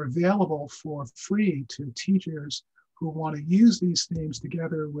that are available for free to teachers who want to use these themes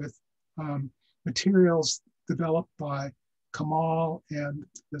together with materials developed by Kamal and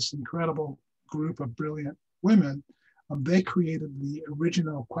this incredible group of brilliant women. They created the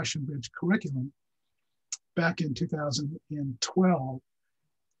original Question Bridge curriculum back in 2012.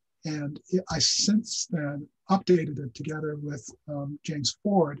 And I since then updated it together with James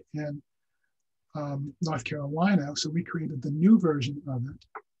Ford in North Carolina. So we created the new version of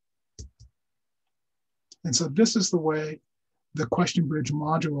it. And so this is the way the Question Bridge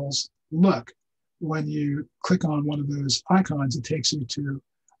modules look. When you click on one of those icons, it takes you to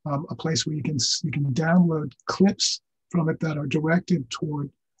a place where you can download clips from it that are directed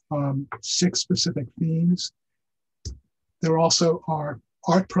toward 6 specific themes. There also are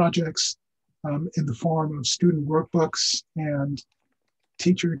art projects in the form of student workbooks and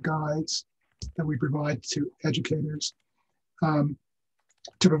teacher guides that we provide to educators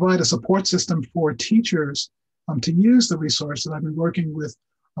to provide a support system for teachers to use the resources. I've been working with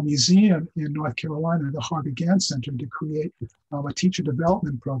a museum in North Carolina, the Harvey Gantt Center, to create a teacher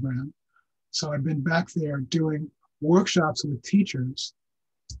development program. So I've been back there doing workshops with teachers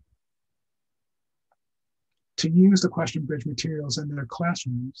to use the Question Bridge materials in their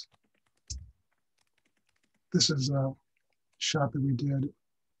classrooms. This is a shot that we did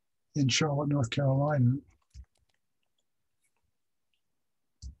in Charlotte, North Carolina.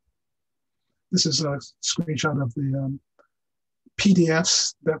 This is a screenshot of the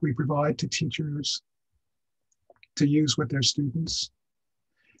PDFs that we provide to teachers to use with their students.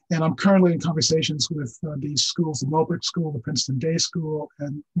 And I'm currently in conversations with these schools, the Millbrook School, the Princeton Day School,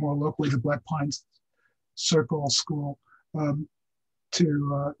 and more locally, the Black Pines Circle School,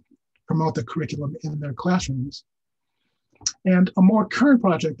 to promote the curriculum in their classrooms. And a more current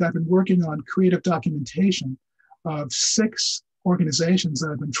project, I've been working on creative documentation of 6 organizations that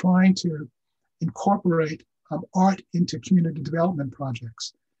have been trying to incorporate art into community development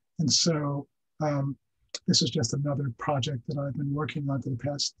projects. And so this is just another project that I've been working on for the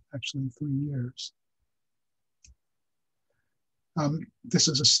past actually 3 years. This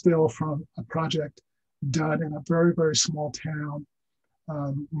is a still from a project done in a very, very small town,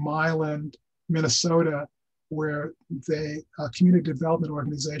 Milan, Minnesota, where a community development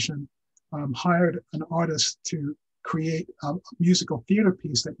organization hired an artist to create a musical theater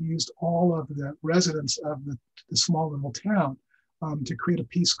piece that used all of the residents of the small little town to create a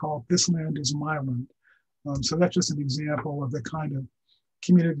piece called This Land is My Land. So that's just an example of the kind of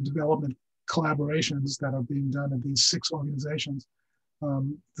community development collaborations that are being done at these 6 organizations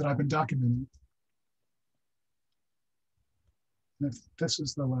that I've been documenting. And if this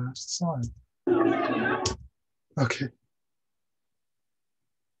is the last slide. Okay.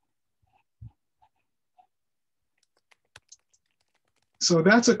 So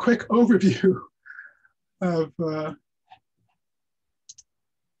that's a quick overview of the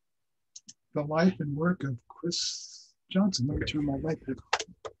life and work of Chris Johnson. Let me turn my light back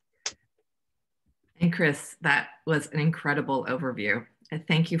on. And Chris, that was an incredible overview. And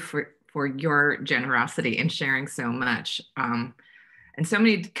thank you for your generosity in sharing so much. And so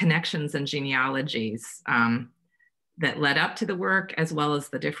many connections and genealogies that led up to the work, as well as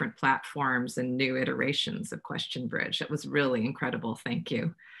the different platforms and new iterations of Question Bridge. It was really incredible. Thank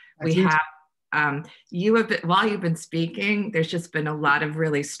you. We have, you have been, while you've been speaking, there's just been a lot of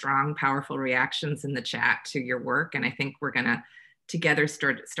really strong, powerful reactions in the chat to your work. And I think we're gonna together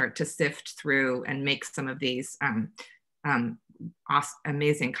start to sift through and make some of these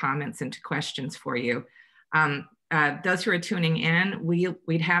amazing comments into questions for you. Those who are tuning in,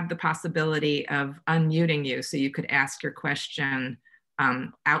 we'd have the possibility of unmuting you so you could ask your question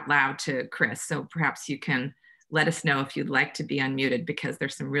out loud to Chris. So perhaps you can let us know if you'd like to be unmuted, because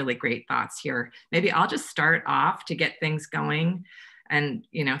there's some really great thoughts here. Maybe I'll just start off to get things going. And,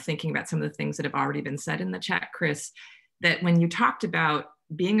 you know, thinking about some of the things that have already been said in the chat, Chris, that when you talked about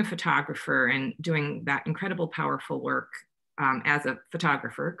being a photographer and doing that incredible, powerful work as a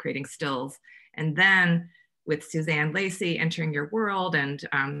photographer, creating stills, and then with Suzanne Lacey entering your world and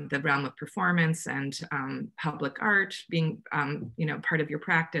the realm of performance and public art being, you know, part of your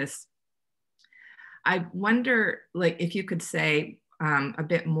practice, I wonder, like, if you could say a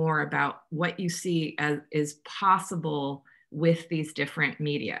bit more about what you see as is possible with these different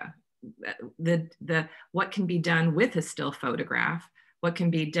media, what can be done with a still photograph, what can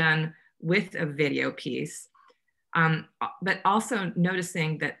be done with a video piece, but also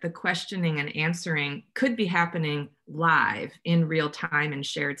noticing that the questioning and answering could be happening live in real time in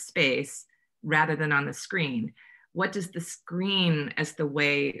shared space rather than on the screen. What does the screen as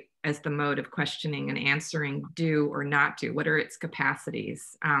the mode of questioning and answering do or not do? What are its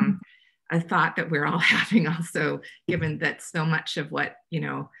capacities? A thought that we're all having also, given that so much of what, you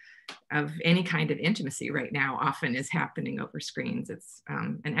know, of any kind of intimacy right now often is happening over screens. It's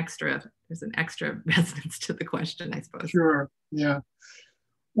there's an extra resonance to the question, I suppose. Sure, yeah.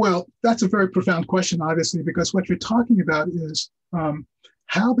 Well, that's a very profound question, obviously, because what you're talking about is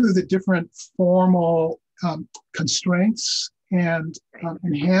how do the different formal constraints and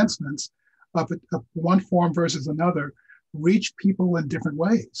enhancements of one form versus another reach people in different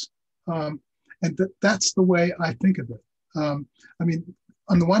ways. And that's the way I think of it. I mean,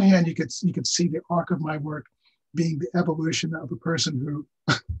 on the one hand, you could see the arc of my work being the evolution of a person who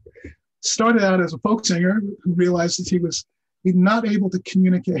started out as a folk singer, who realized that he's not able to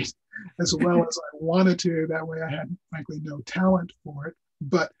communicate as well as I wanted to. That way I had, frankly, no talent for it.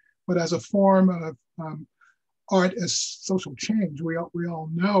 But as a form of art as social change, we all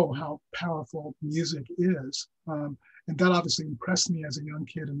know how powerful music is. And that obviously impressed me as a young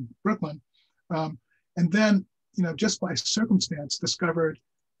kid in Brooklyn. And then, you know, just by circumstance, discovered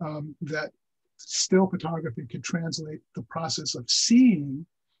that still photography could translate the process of seeing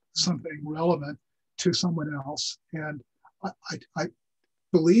something relevant to someone else. And I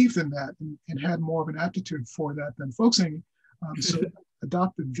believed in that and had more of an aptitude for that than folk singing. So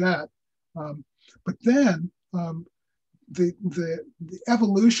adopted that. But then the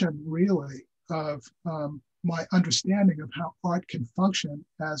evolution really of my understanding of how art can function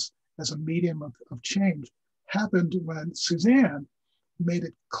as a medium of change happened when Suzanne made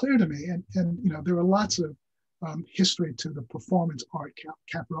it clear to me. And you know, there are lots of history to the performance art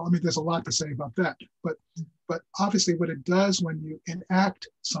capital. I mean, there's a lot to say about that. But obviously, what it does when you enact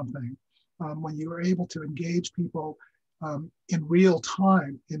something, when you are able to engage people in real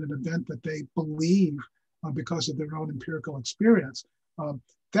time in an event that they believe because of their own empirical experience,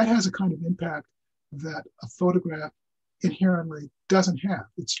 that has a kind of impact that a photograph inherently doesn't have.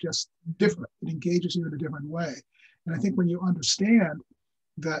 It's just different. It engages you in a different way. And I think when you understand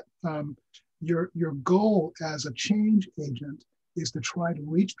that your goal as a change agent is to try to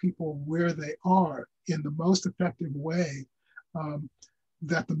reach people where they are in the most effective way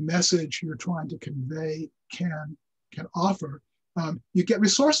that the message you're trying to convey can offer, you get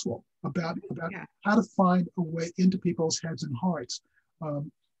resourceful about how to find a way into people's heads and hearts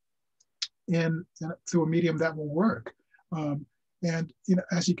through a medium that will work. And you know,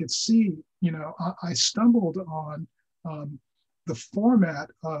 as you can see, you know, I stumbled on the format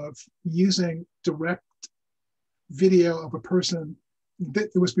of using direct video of a person.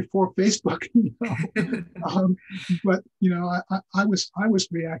 It was before Facebook, you know. But you know, I was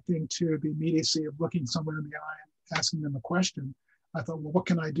reacting to the immediacy of looking someone in the eye and asking them a question. I thought, well, what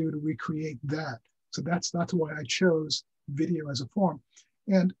can I do to recreate that? So that's why I chose video as a form.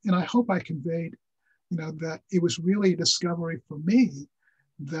 And I hope I conveyed, you know, that it was really a discovery for me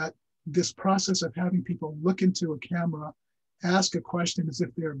that this process of having people look into a camera, ask a question as if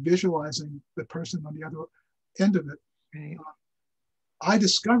they're visualizing the person on the other end of it. Right. I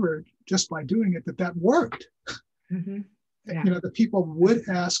discovered just by doing it that worked. Mm-hmm. Yeah. You know, the people would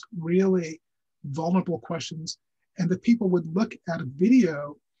ask really vulnerable questions, and the people would look at a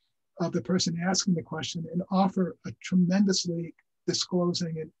video of the person asking the question and offer a tremendously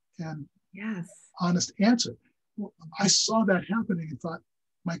disclosing and yes, honest answer. Well, I saw that happening and thought,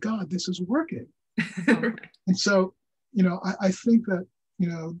 my God, this is working. And so, you know, I think that, you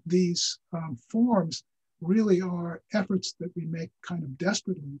know, these forms really are efforts that we make kind of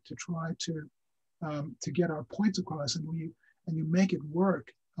desperately to try to get our points across, and you make it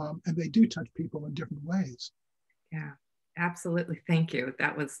work, and they do touch people in different ways. Yeah, absolutely. Thank you.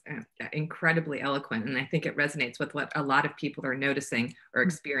 That was incredibly eloquent, and I think it resonates with what a lot of people are noticing or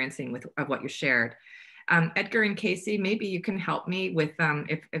experiencing of what you shared. Edgar and Casey, maybe you can help me with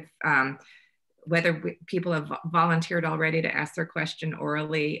whether people have volunteered already to ask their question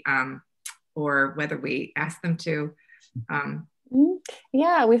orally, or whether we ask them to.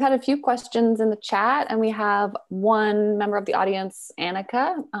 Yeah, we've had a few questions in the chat, and we have one member of the audience,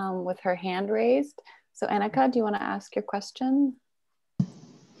 Annika, with her hand raised. So Annika, do you want to ask your question?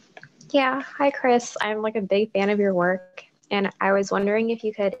 Yeah, hi Chris. I'm like a big fan of your work, and I was wondering if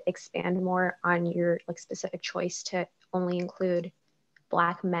you could expand more on your like specific choice to only include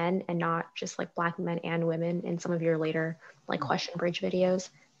Black men and not just like Black men and women in some of your later like question bridge videos,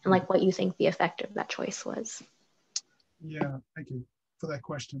 and like what you think the effect of that choice was. Yeah, thank you for that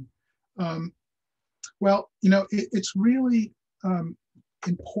question. Well, you know, it's really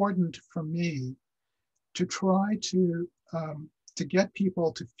important for me to try to get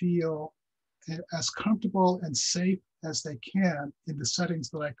people to feel as comfortable and safe as they can in the settings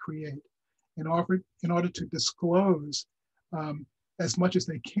that I create, in order to disclose as much as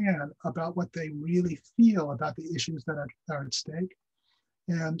they can about what they really feel about the issues that are at stake.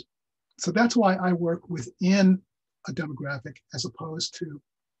 And so that's why I work within a demographic as opposed to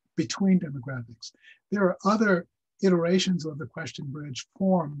between demographics. There are other iterations of the question bridge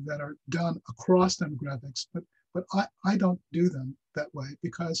form that are done across demographics, but I don't do them that way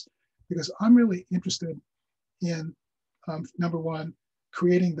because I'm really interested in, number one,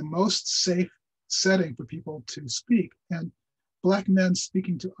 creating the most safe setting for people to speak. And Black men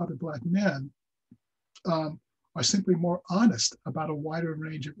speaking to other Black men are simply more honest about a wider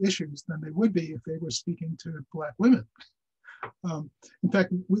range of issues than they would be if they were speaking to Black women. In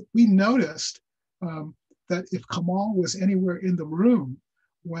fact, we noticed that if Kamal was anywhere in the room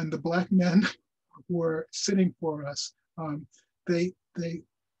when the Black men were sitting for us, they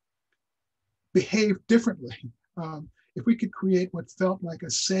behaved differently. If we could create what felt like a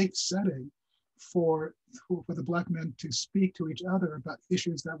safe setting for the Black men to speak to each other about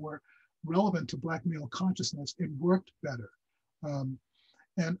issues that were relevant to Black male consciousness, it worked better. And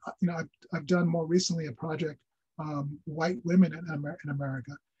you know, I've done more recently a project, White Women in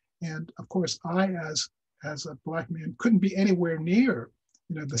America, and of course, I as a Black man couldn't be anywhere near,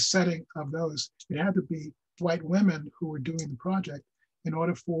 you know, the setting of those. It had to be white women who were doing the project in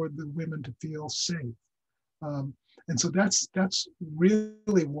order for the women to feel safe. And so that's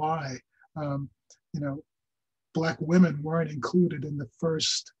really why you know, Black women weren't included in the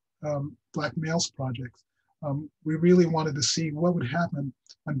first Black males projects. We really wanted to see what would happen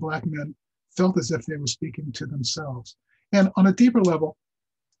when Black men felt as if they were speaking to themselves. And on a deeper level,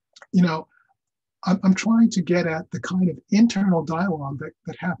 you know, I'm trying to get at the kind of internal dialogue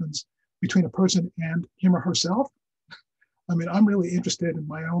that happens between a person and him or herself. I mean, I'm really interested in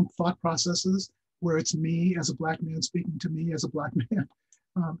my own thought processes, where it's me as a Black man speaking to me as a Black man.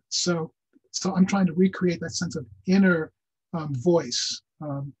 So I'm trying to recreate that sense of inner voice.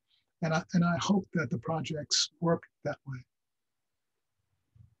 And I hope that the projects work that way.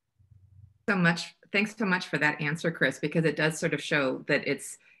 Thanks so much for that answer, Chris, because it does sort of show that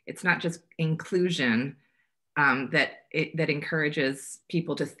it's not just inclusion that encourages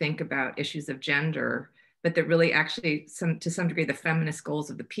people to think about issues of gender, but that really actually to some degree the feminist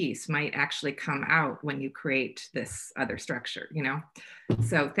goals of the piece might actually come out when you create this other structure, you know?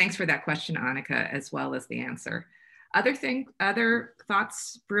 So thanks for that question, Annika, as well as the answer. Other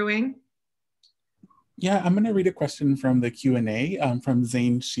thoughts brewing? Yeah, I'm gonna read a question from the Q&A from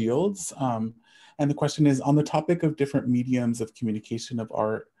Zane Shields. And the question is, on the topic of different mediums of communication of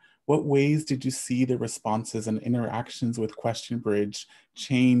art, what ways did you see the responses and interactions with Question Bridge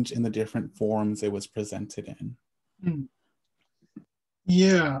change in the different forms it was presented in?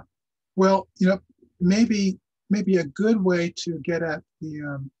 Yeah, well, you know, maybe a good way to get at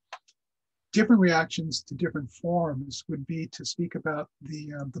the different reactions to different forms would be to speak about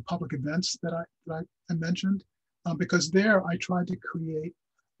the public events that I mentioned, because there I tried to create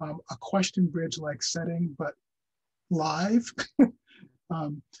a question bridge-like setting, but live,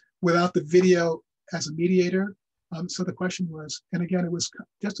 without the video as a mediator. So the question was, and again, it was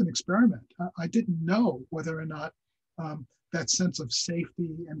just an experiment. I didn't know whether or not that sense of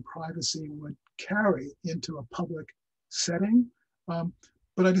safety and privacy would carry into a public setting,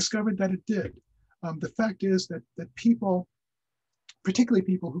 but I discovered that it did. The fact is that people, particularly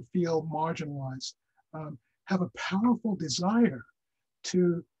people who feel marginalized, have a powerful desire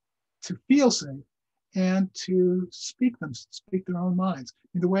to feel safe and to speak their own minds.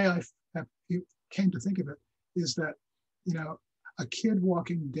 And the way I came to think of it is that, you know, a kid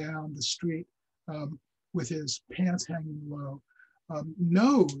walking down the street with his pants hanging low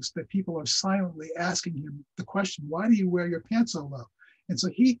knows that people are silently asking him the question, why do you wear your pants so low? And so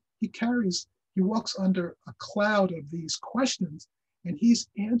he carries he walks under a cloud of these questions, and he's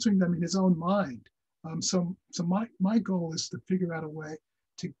answering them in his own mind. So my goal is to figure out a way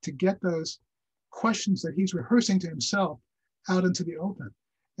to get those questions that he's rehearsing to himself out into the open.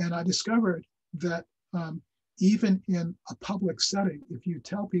 And I discovered that even in a public setting, if you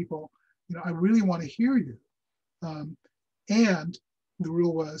tell people, you know, I really want to hear you, and the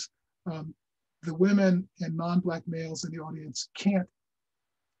rule was the women and non-Black males in the audience can't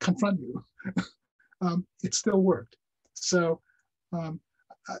confront you, it still worked. So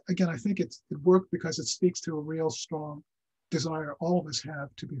again, I think it worked because it speaks to a real strong desire all of us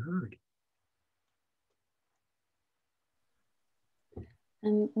have to be heard.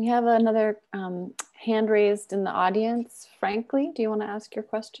 And we have another hand raised in the audience. Frankly, do you want to ask your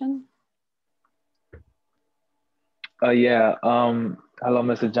question? Yeah. Hello,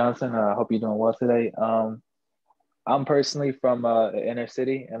 Mr. Johnson. I hope you're doing well today. I'm personally from the inner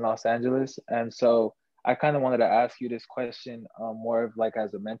city in Los Angeles. And so I kind of wanted to ask you this question more of like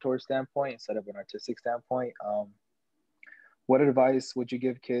as a mentor standpoint instead of an artistic standpoint. What advice would you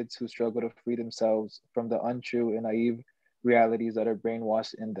give kids who struggle to free themselves from the untrue and naive realities that are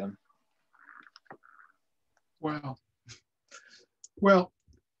brainwashed in them? Wow. Well,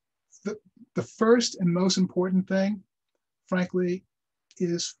 the first and most important thing, frankly,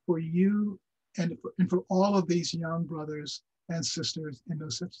 is for you and for all of these young brothers and sisters in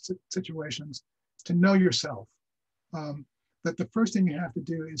those situations to know yourself. That the first thing you have to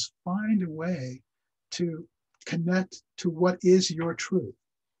do is find a way to connect to what is your truth.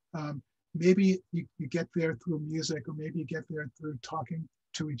 Maybe you get there through music, or maybe you get there through talking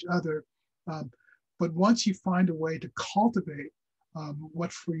to each other. But once you find a way to cultivate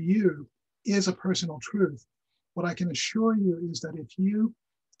what for you is a personal truth, what I can assure you is that if you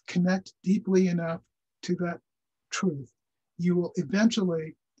connect deeply enough to that truth, you will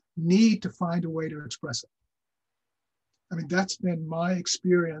eventually need to find a way to express it. I mean, that's been my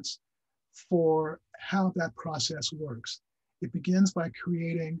experience for how that process works. It begins by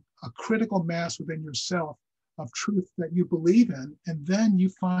creating a critical mass within yourself of truth that you believe in, and then you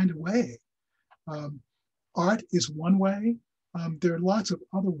find a way. Art is one way. There are lots of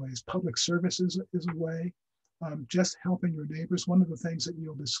other ways. Public services is a way. Just helping your neighbors. One of the things that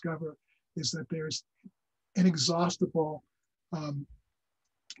you'll discover is that there's inexhaustible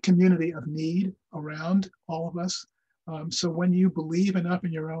community of need around all of us. So when you believe enough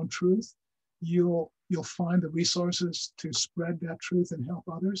in your own truth, you'll find the resources to spread that truth and help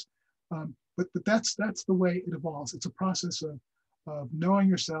others. But that's the way it evolves. It's a process of knowing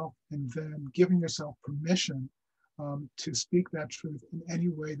yourself and then giving yourself permission to speak that truth in any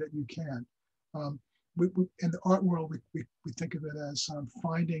way that you can. In the art world, we think of it as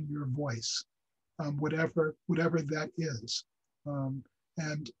finding your voice, whatever that is.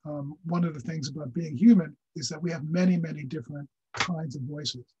 And one of the things about being human is that we have many, many different kinds of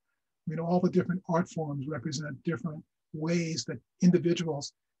voices. I mean, all the different art forms represent different ways that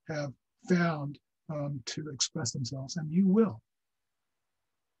individuals have found to express themselves, and you will.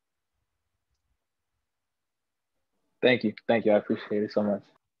 Thank you. Thank you. I appreciate it so much.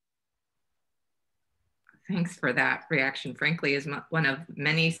 Thanks for that reaction. Frankly is one of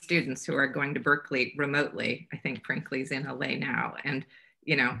many students who are going to Berkeley remotely. I think Frankly's in LA now. And,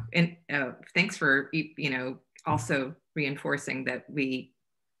 you know, thanks for, you know, also reinforcing that we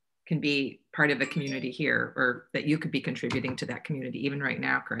can be part of a community here, or that you could be contributing to that community even right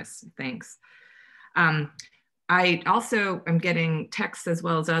now, Chris. Thanks. I also am getting texts as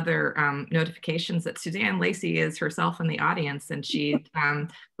well as other notifications that Suzanne Lacey is herself in the audience, and she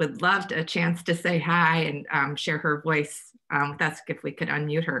would love a chance to say hi and share her voice with us if we could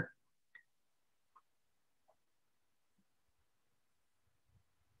unmute her.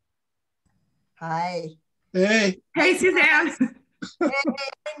 Hi. Hey. Hey, Suzanne. Hey,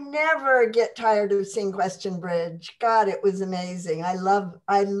 I never get tired of seeing Question Bridge. God, it was amazing. I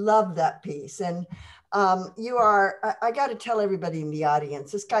love that piece. And you are, I got to tell everybody in the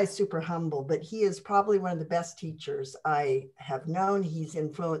audience, this guy's super humble, but he is probably one of the best teachers I have known. He's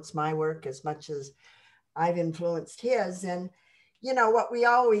influenced my work as much as I've influenced his. And, you know, what we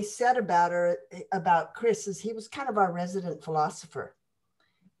always said about Chris is he was kind of our resident philosopher.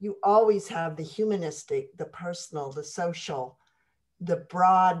 You always have the humanistic, the personal, the social, the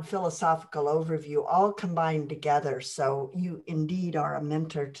broad philosophical overview all combined together. So you indeed are a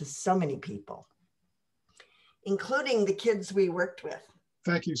mentor to so many people, including the kids we worked with.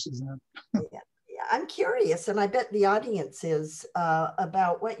 Thank you, Suzanne. Yeah, I'm curious, and I bet the audience is,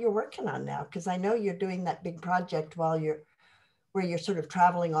 about what you're working on now, because I know you're doing that big project where you're sort of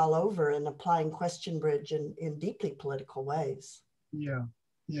traveling all over and applying Question Bridge in deeply political ways. Yeah,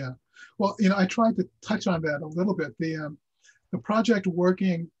 Yeah. Well, I tried to touch on that a little bit. The project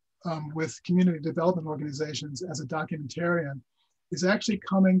working with community development organizations as a documentarian is actually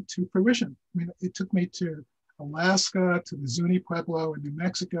coming to fruition. I mean, it took me to Alaska, to the Zuni Pueblo in New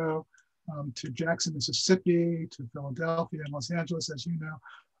Mexico, to Jackson, Mississippi, to Philadelphia and Los Angeles, as you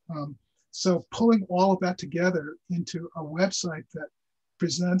know. So pulling all of that together into a website that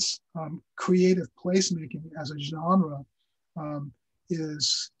presents creative placemaking as a genre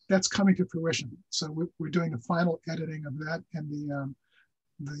that's coming to fruition. So we're doing the final editing of that, and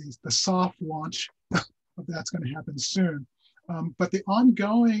the soft launch of that's going to happen soon. But the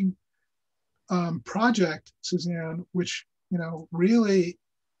ongoing project, Suzanne, which really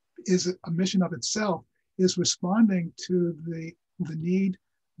is a mission of itself, is responding to the need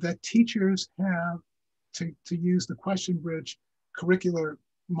that teachers have to use the Question Bridge curricular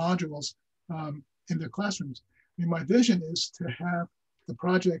modules in their classrooms. I mean, my vision is to have the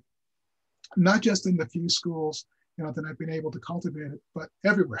project not just in the few schools that I've been able to cultivate it, but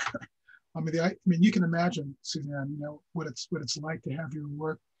everywhere. I mean, you can imagine, Suzanne, what it's like to have your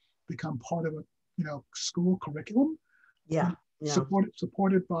work become part of a school curriculum. Yeah.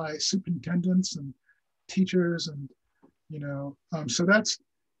 Supported by superintendents and teachers, and so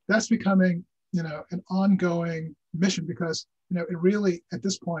that's becoming an ongoing mission, because it really at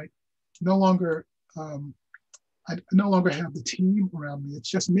this point no longer I no longer have the team around me. It's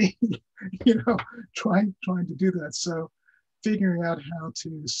just me, trying to do that. So figuring out how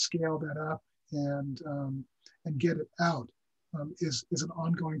to scale that up and get it out is an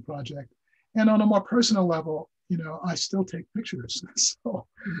ongoing project. And on a more personal level, I still take pictures.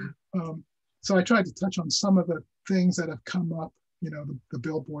 So I tried to touch on some of the things that have come up, the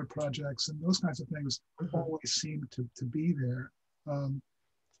billboard projects and those kinds of things always seem to be there.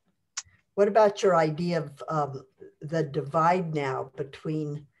 What about your idea of the divide now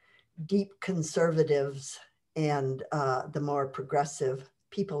between deep conservatives and the more progressive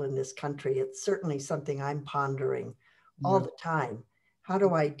people in this country? It's certainly something I'm pondering all the time. How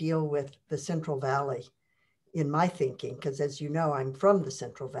do I deal with the Central Valley in my thinking? Because as you know, I'm from the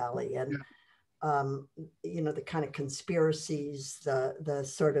Central Valley, and the kind of conspiracies, the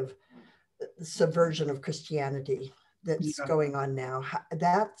sort of subversion of Christianity that's going on now.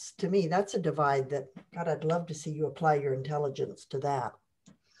 That's, to me, that's a divide that, God, I'd love to see you apply your intelligence to that.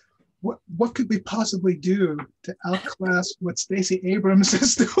 What could we possibly do to outclass what Stacey Abrams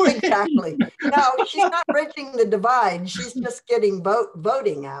is doing? Exactly. No, she's not bridging the divide. She's just getting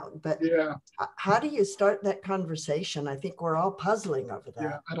voting out. But how do you start that conversation? I think we're all puzzling over that.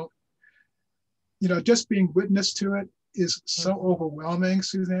 Yeah, I don't, just being witness to it is so overwhelming,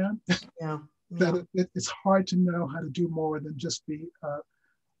 Suzanne. Yeah. That it's hard to know how to do more than just be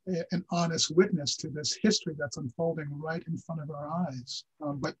an honest witness to this history that's unfolding right in front of our eyes.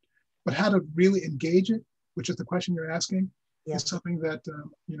 But how to really engage it, which is the question you're asking, is something that,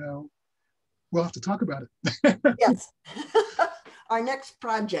 we'll have to talk about it. Yes. Our next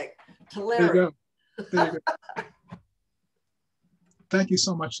project, to Larry. There you go. There you go. Thank you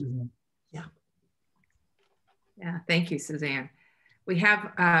so much, Suzanne. Yeah, thank you, Suzanne. We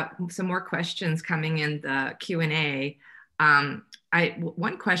have some more questions coming in the Q&A.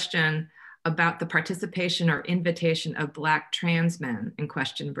 One question about the participation or invitation of Black trans men in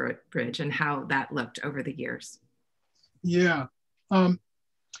Question Bridge and how that looked over the years. Yeah.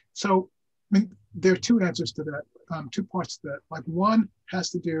 So I mean, there are two answers to that, two parts to that. Like, one has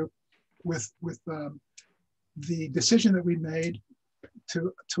to do with the decision that we made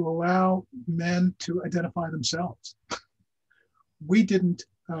to allow men to identify themselves. We didn't,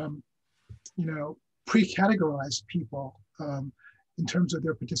 pre-categorize people in terms of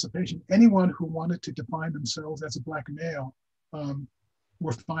their participation. Anyone who wanted to define themselves as a Black male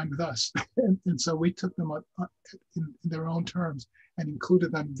were fine with us. and so we took them in their own terms and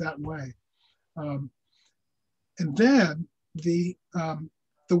included them that way. And then the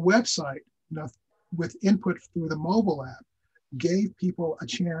website, with input through the mobile app, gave people a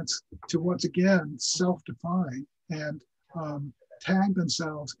chance to once again self-define and tag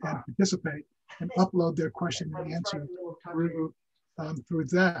themselves and participate and upload their question and answer through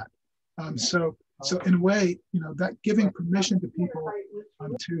that. So in a way, that giving permission to people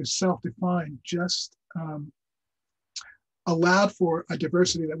to self-define just allowed for a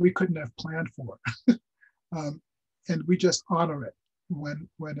diversity that we couldn't have planned for. And we just honor it when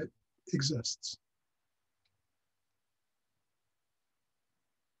it exists.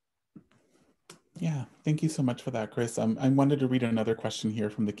 Yeah, thank you so much for that, Chris. I wanted to read another question here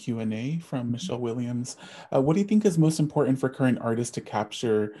from the Q&A from Michelle Williams. What do you think is most important for current artists to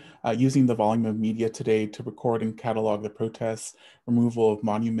capture using the volume of media today to record and catalog the protests, removal of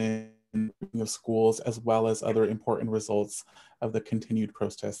monuments, of schools, as well as other important results of the continued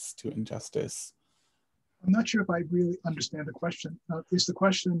protests to injustice? I'm not sure if I really understand the question. Is the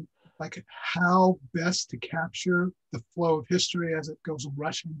question like how best to capture the flow of history as it goes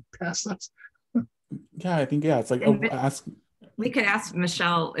rushing past us? Yeah, I think, yeah, it's like, we could ask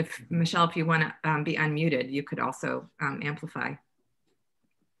Michelle, if you want to be unmuted, you could also amplify.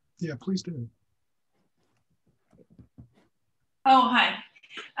 Yeah, please do. Oh, hi.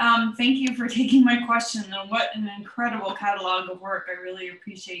 Thank you for taking my question, and what an incredible catalog of work. I really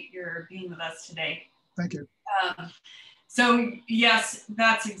appreciate your being with us today. Thank you. So yes,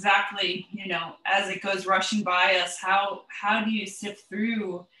 that's exactly, you know, as it goes rushing by us, how do you sift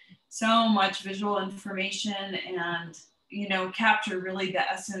through so much visual information and, you know, capture really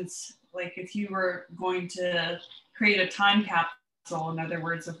the essence? Like if you were going to create a time capsule, in other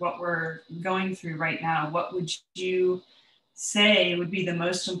words, of what we're going through right now, what would you say would be the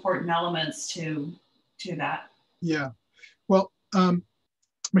most important elements to that? Yeah, well,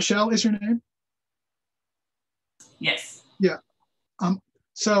 Michelle is your name? Yes. Yeah.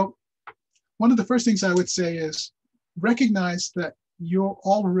 So one of the first things I would say is recognize that you're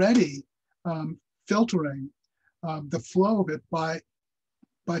already filtering the flow of it by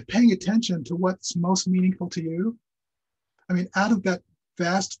paying attention to what's most meaningful to you. I mean, out of that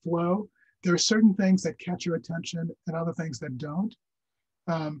vast flow, there are certain things that catch your attention and other things that don't.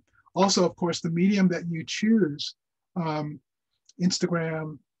 Also, of course, the medium that you choose,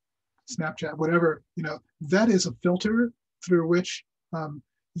 Instagram, Snapchat, whatever, you know, that is a filter through which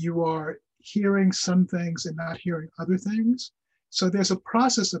you are hearing some things and not hearing other things. So there's a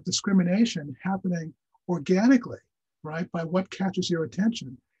process of discrimination happening organically, right, by what catches your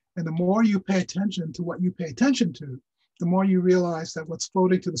attention. And the more you pay attention to what you pay attention to, the more you realize that what's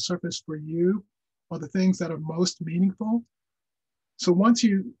floating to the surface for you are the things that are most meaningful. So once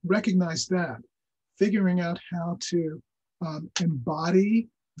you recognize that, figuring out how to embody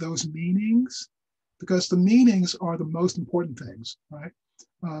those meanings, because the meanings are the most important things, right?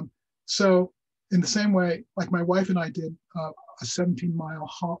 So in the same way, like my wife and I did a 17-mile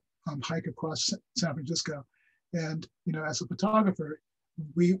hike across San Francisco. And, you know, as a photographer,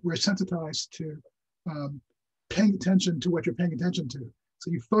 we're sensitized to paying attention to what you're paying attention to.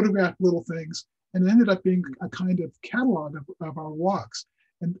 So you photograph little things, and it ended up being a kind of catalog of our walks.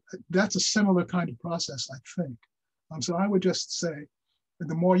 And that's a similar kind of process, I think. So I would just say,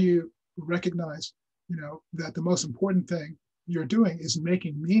 the more you recognize, you know, that the most important thing you're doing is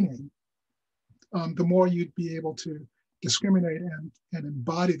making meaning, the more you'd be able to discriminate and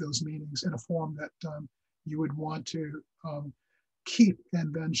embody those meanings in a form that you would want to keep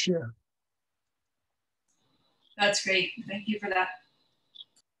and then share. That's great. Thank you for that.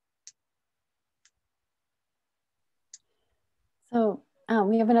 So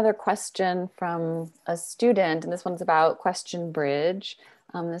we have another question from a student, and this one's about Question Bridge.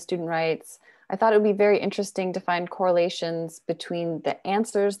 The student writes, I thought it would be very interesting to find correlations between the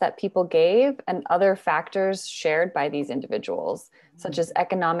answers that people gave and other factors shared by these individuals, such as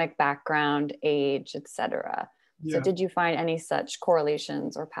economic background, age, etc. Yeah. So did you find any such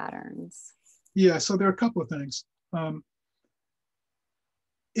correlations or patterns? Yeah, so there are a couple of things.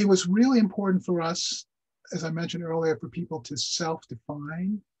 It was really important for us, as I mentioned earlier, for people to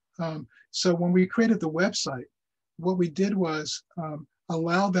self-define. So when we created the website, what we did was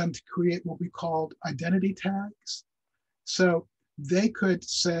allow them to create what we called identity tags. So they could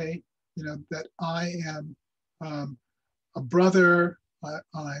say, you know, that I am a brother,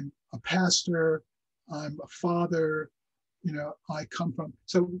 I'm a pastor, I'm a father, you know, I come from.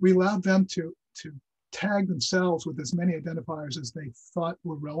 So we allowed them to tag themselves with as many identifiers as they thought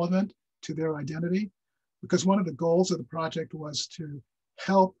were relevant to their identity, because one of the goals of the project was to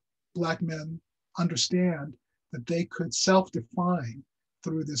help Black men understand that they could self-define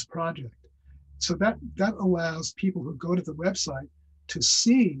through this project. So that allows people who go to the website to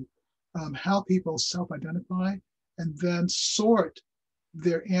see how people self-identify and then sort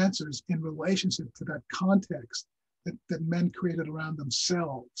their answers in relationship to that context that men created around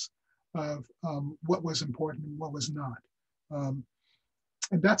themselves of what was important and what was not. And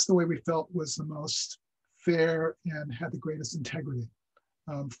that's the way we felt was the most fair and had the greatest integrity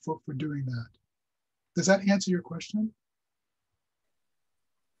for doing that. Does that answer your question?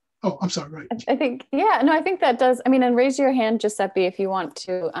 Oh, I'm sorry, right. I think, yeah, no, I think that does. I mean, and raise your hand, Giuseppe, if you want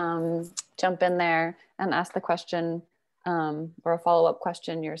to jump in there and ask the question or a follow-up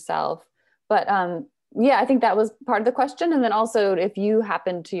question yourself. But yeah, I think that was part of the question. And then also if you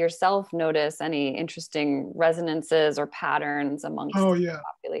happen to yourself notice any interesting resonances or patterns amongst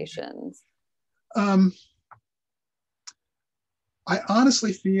populations. I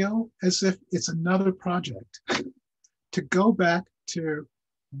honestly feel as if it's another project to go back to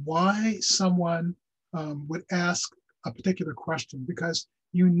why someone would ask a particular question, because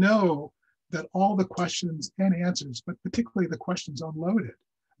you know that all the questions and answers, but particularly the questions, are loaded.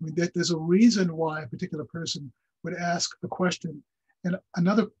 I mean, there's a reason why a particular person would ask a question. And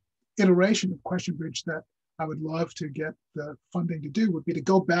another iteration of Question Bridge that I would love to get the funding to do would be to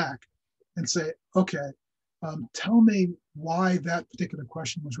go back and say, okay, tell me why that particular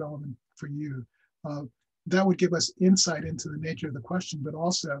question was relevant for you. That would give us insight into the nature of the question, but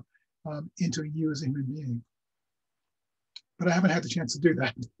also into you as a human being. But I haven't had the chance to do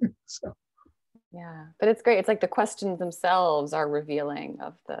that. So. Yeah, but it's great. It's like the questions themselves are revealing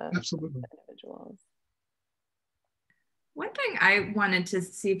of the individuals. One thing I wanted to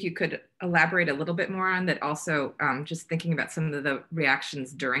see if you could elaborate a little bit more on that also, just thinking about some of the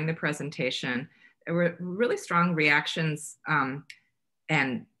reactions during the presentation, there were really strong reactions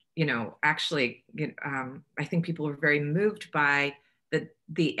and, you know, actually, I think people were very moved by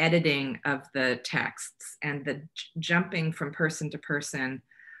the editing of the texts and the jumping from person to person.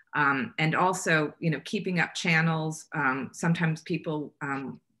 And also, you know, keeping up channels. Sometimes people,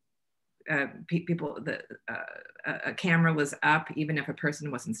 a camera was up even if a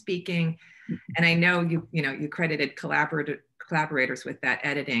person wasn't speaking. And I know you credited collaborators with that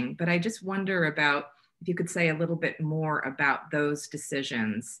editing, but I just wonder about if you could say a little bit more about those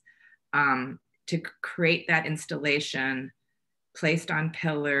decisions to create that installation placed on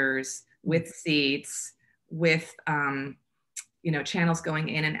pillars with seats, with you know, channels going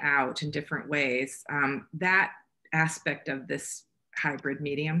in and out in different ways. That aspect of this hybrid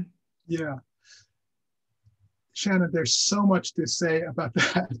medium. Yeah. Shannon, there's so much to say about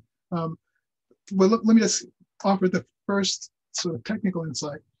that. Well, let me just offer the first sort of technical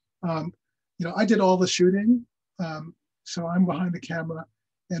insight. You know, I did all the shooting, so I'm behind the camera.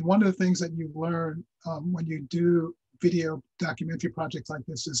 And one of the things that you learn when you do video documentary projects like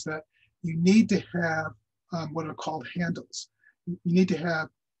this is that you need to have what are called handles. You need to have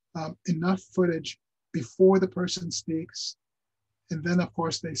enough footage before the person speaks. And then, of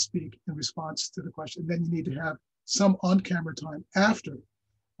course, they speak in response to the question. Then you need to have some on-camera time after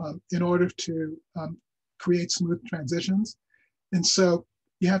in order to create smooth transitions. And so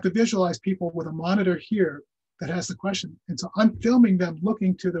you have to visualize people with a monitor here that has the question. And so I'm filming them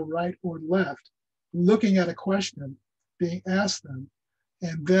looking to the right or left, looking at a question being asked them,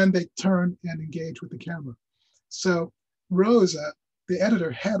 and then they turn and engage with the camera. So Rosa, the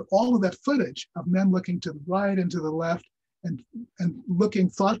editor, had all of that footage of men looking to the right and to the left and looking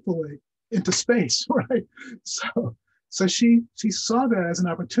thoughtfully into space, right? So she saw that as an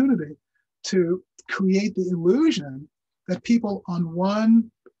opportunity to create the illusion that people on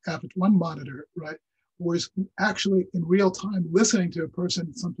one monitor, right, was actually in real time listening to a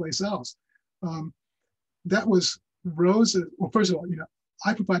person someplace else. That was Rosa. Well, first of all, you know,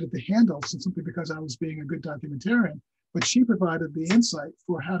 I provided the handles simply because I was being a good documentarian, but she provided the insight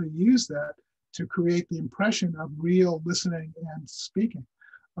for how to use that to create the impression of real listening and speaking.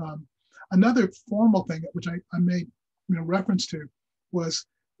 Another formal thing which I made reference to was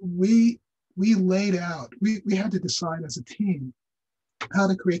we laid out, we had to decide as a team how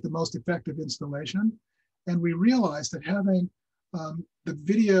to create the most effective installation. And we realized that having the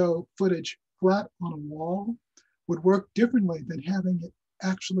video footage flat on a wall would work differently than having it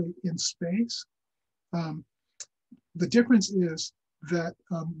actually in space. The difference is that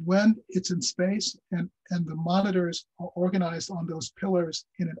when it's in space and the monitors are organized on those pillars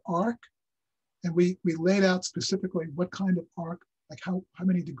in an arc, and we laid out specifically what kind of arc, like how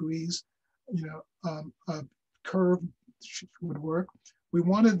many degrees, a curve would work. We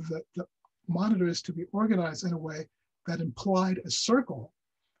wanted the monitors to be organized in a way that implied a circle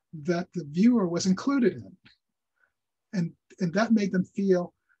that the viewer was included in. And that made them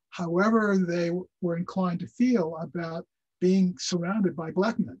feel however they were inclined to feel about being surrounded by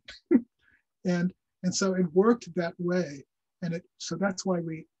Black men. and so it worked that way. And so that's why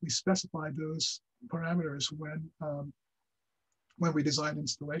we specified those parameters when we designed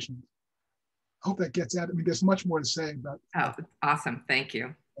installations. I hope that gets at it. I mean, there's much more to say about. Oh, awesome. Thank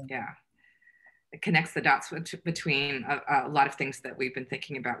you. Yeah. It connects the dots between a lot of things that we've been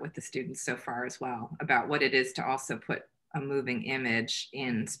thinking about with the students so far as well, about what it is to also put a moving image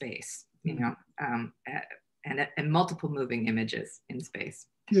in space, and multiple moving images in space.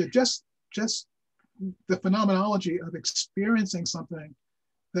 Yeah, just the phenomenology of experiencing something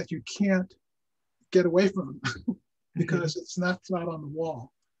that you can't get away from because it's not flat on the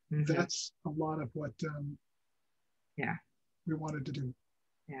wall. That's a lot of what we wanted to do.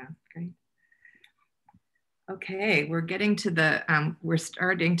 Yeah, great. Okay, we're getting to the, we're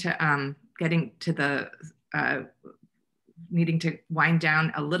starting to getting to the needing to wind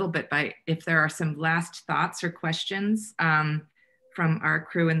down a little bit, by if there are some last thoughts or questions from our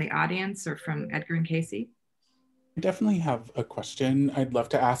crew in the audience or from Edgar and Casey. I definitely have a question I'd love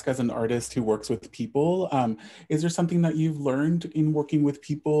to ask as an artist who works with people. Is there something that you've learned in working with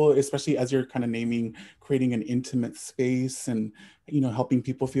people, especially as you're kind of creating an intimate space and, you know, helping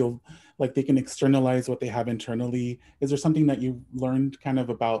people feel like they can externalize what they have internally? Is there something that you've learned kind of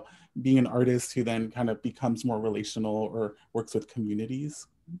about being an artist who then kind of becomes more relational or works with communities?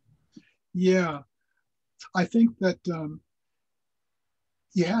 Yeah, I think that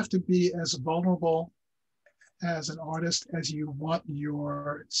you have to be as vulnerable as an artist as you want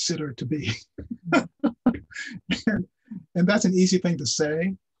your sitter to be. and that's an easy thing to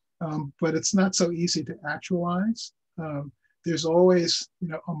say, but it's not so easy to actualize. There's always, you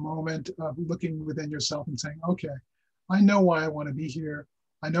know, a moment of looking within yourself and saying, okay, I know why I want to be here.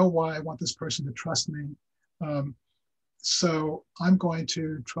 I know why I want this person to trust me. So I'm going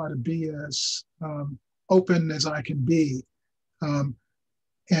to try to be as open as I can be.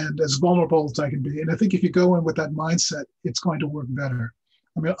 And as vulnerable as I can be. And I think if you go in with that mindset, it's going to work better.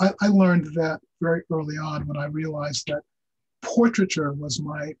 I mean, I learned that very early on when I realized that portraiture was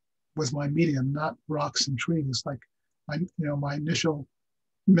my medium, not rocks and trees. Like, my initial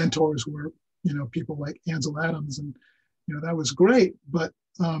mentors were, you know, people like Ansel Adams, and, you know, that was great. But,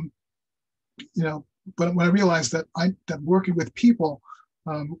 but when I realized that that working with people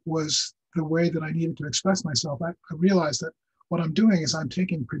was the way that I needed to express myself, I realized that what I'm doing is I'm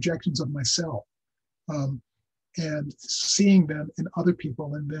taking projections of myself and seeing them in other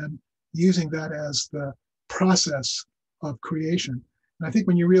people, and then using that as the process of creation. And I think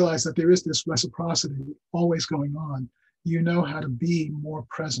when you realize that there is this reciprocity always going on, you know how to be more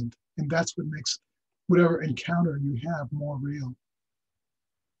present. And that's what makes whatever encounter you have more real.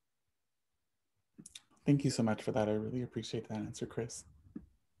 Thank you so much for that. I really appreciate that answer, Chris.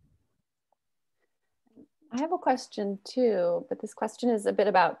 I have a question too, but this question is a bit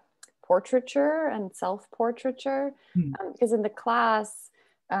about portraiture and self-portraiture. Because in the class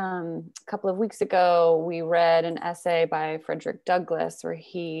a couple of weeks ago, we read an essay by Frederick Douglass where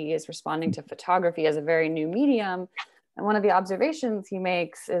he is responding to photography as a very new medium. And one of the observations he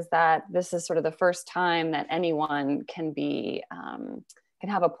makes is that this is sort of the first time that anyone can be, can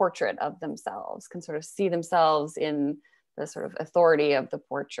have a portrait of themselves, can sort of see themselves in the sort of authority of the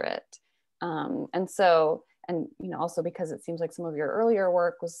portrait. And you know, also because it seems like some of your earlier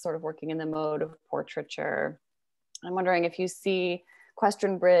work was sort of working in the mode of portraiture. I'm wondering if you see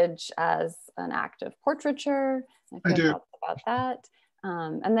Question Bridge as an act of portraiture. I do. About that.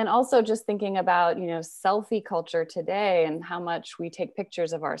 And then also just thinking about, you know, selfie culture today and how much we take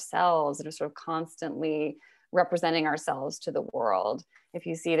pictures of ourselves and are sort of constantly representing ourselves to the world. If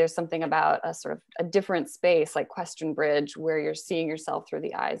you see there's something about a sort of a different space like Question Bridge where you're seeing yourself through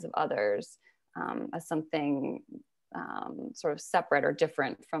the eyes of others as something sort of separate or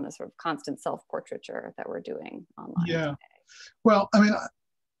different from the sort of constant self-portraiture that we're doing online. Yeah. Today. Well,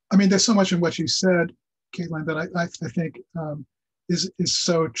 I mean, there's so much in what you said, Caitlin, that I think is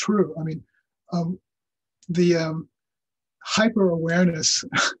so true. I mean, the hyper-awareness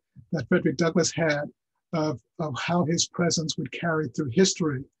that Frederick Douglass had of how his presence would carry through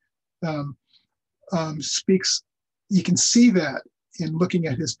history speaks, you can see that in looking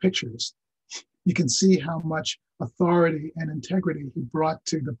at his pictures. You can see how much authority and integrity he brought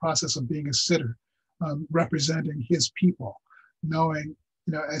to the process of being a sitter, representing his people, knowing,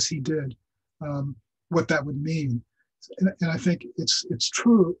 you know, as he did, what that would mean. And I think it's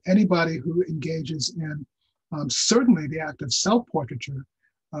true. Anybody who engages in certainly the act of self-portraiture,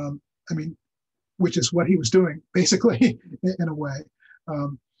 I mean, which is what he was doing, basically, in a way,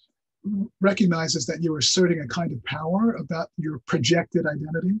 recognizes that you're asserting a kind of power about your projected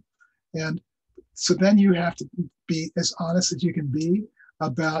identity. And so then you have to be as honest as you can be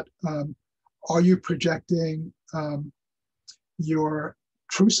about, are you projecting your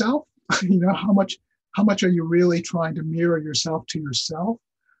true self? You know, how much are you really trying to mirror yourself to yourself?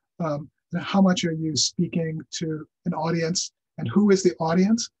 And how much are you speaking to an audience, and who is the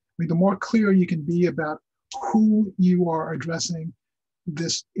audience? I mean, the more clear you can be about who you are addressing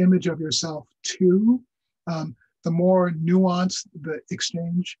this image of yourself to, the more nuanced the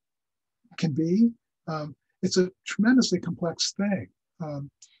exchange can be. It's a tremendously complex thing.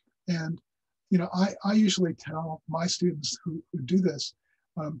 And, you know, I usually tell my students who do this,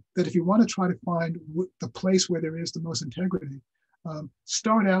 that if you want to try to find the place where there is the most integrity,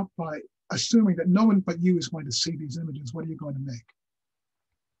 start out by assuming that no one but you is going to see these images. What are you going to make?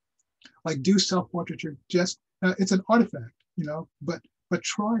 Like, do self-portraiture. Just it's an artifact, you know, but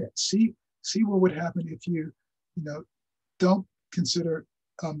try it. See what would happen if you don't consider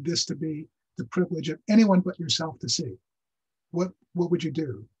this to be the privilege of anyone but yourself to see. What would you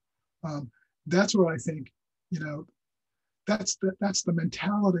do? That's where I think, that's the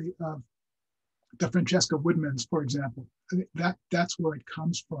mentality of the Francesca Woodmans, for example. I mean, that's where it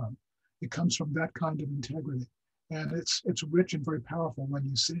comes from. It comes from that kind of integrity, and it's rich and very powerful when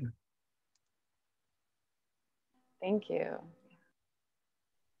you see it. Thank you.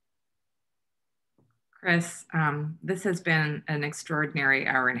 Chris, this has been an extraordinary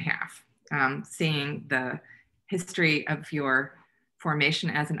hour and a half. Seeing the history of your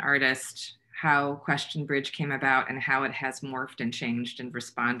formation as an artist, how Question Bridge came about and how it has morphed and changed and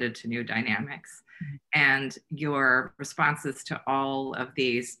responded to new dynamics. And your responses to all of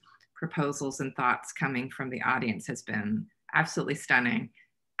these proposals and thoughts coming from the audience has been absolutely stunning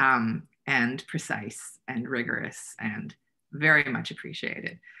and precise and rigorous and very much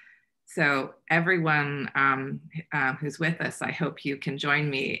appreciated. So everyone who's with us, I hope you can join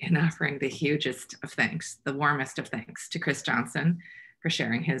me in offering the hugest of thanks, the warmest of thanks to Chris Johnson for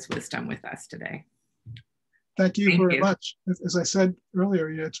sharing his wisdom with us today. Thank you very much. As I said earlier,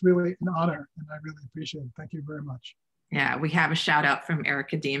 it's really an honor and I really appreciate it. Thank you very much. Yeah, we have a shout out from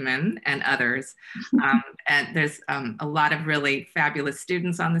Erica Demon and others. And there's a lot of really fabulous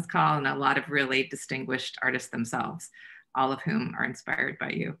students on this call and a lot of really distinguished artists themselves, all of whom are inspired by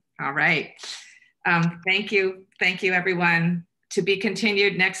you. All right. Thank you. Thank you, everyone. To be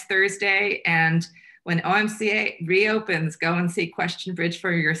continued next Thursday. And when OMCA reopens, go and see Question Bridge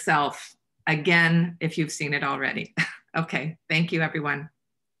for yourself again, if you've seen it already. Okay. Thank you, everyone.